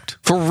correct.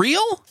 For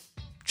real?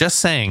 Just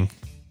saying.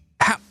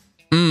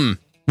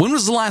 When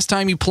was the last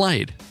time you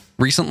played?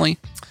 Recently?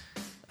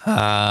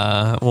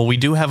 Well, we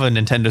do have a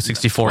Nintendo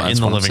 64 Well, in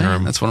the what I'm living saying.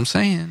 room, That's what I'm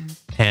saying.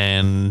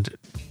 and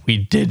we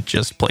did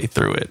just play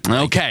through it.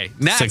 Okay.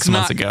 That's 6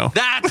 months ago.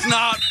 That's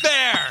not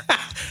fair.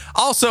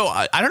 Also,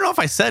 I don't know if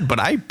I said, but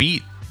I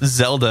beat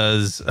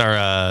Zelda's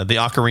or the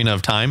Ocarina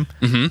of Time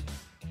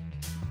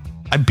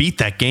I beat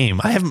that game.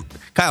 I haven't,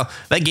 Kyle,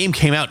 that game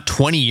came out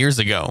 20 years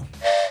ago.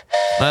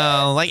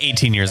 Well, like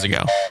 18 years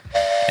ago.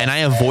 And I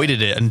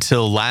avoided it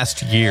until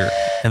last year.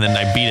 And then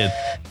I beat it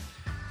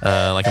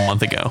like a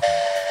month ago.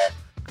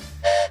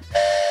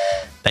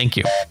 Thank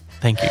you.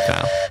 Thank you,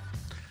 Kyle.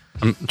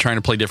 I'm trying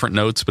to play different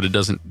notes, but it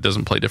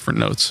doesn't play different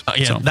notes.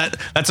 Yeah, So.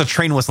 that's a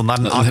train whistle, not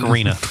an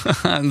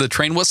ocarina. The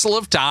train whistle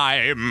of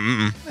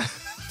time.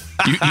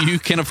 You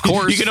can, of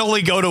course. You can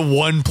only go to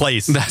one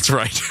place. That's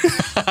right.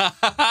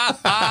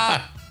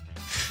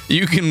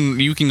 You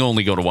can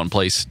only go to one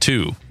place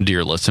too,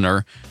 dear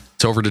listener.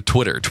 It's over to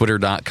Twitter,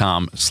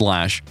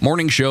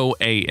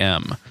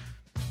 twitter.com/morningshowam.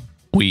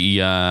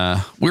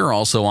 We're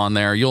also on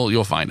there.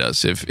 You'll find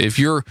us. If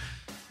you're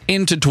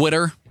into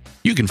Twitter,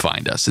 you can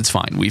find us. It's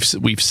fine.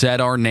 We've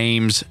said our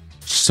names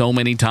so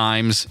many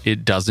times,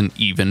 it doesn't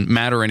even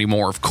matter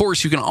anymore. Of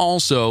course, you can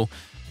also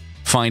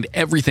find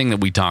everything that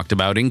we talked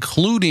about,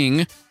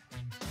 including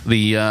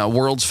the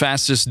world's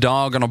fastest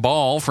dog on a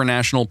ball for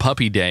National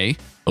Puppy Day,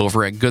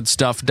 over at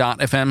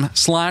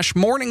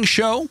goodstuff.fm/morning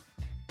show.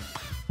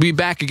 Be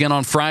back again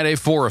on Friday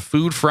for a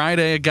Food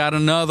Friday. I got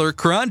another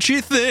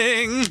crunchy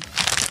thing.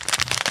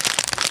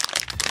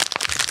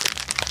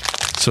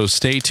 So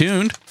stay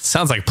tuned.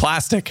 Sounds like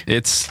plastic.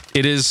 It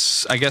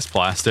is, I guess,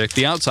 plastic.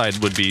 The outside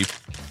would be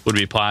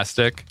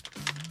plastic.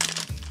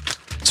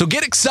 So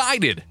get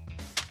excited.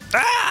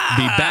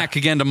 Be back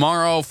again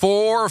tomorrow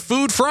for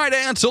Food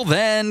Friday. Until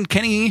then,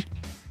 Kenny,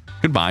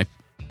 goodbye.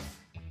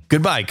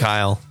 Goodbye,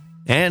 Kyle.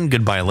 And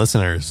goodbye,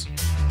 listeners.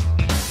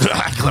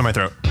 Clear my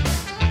throat.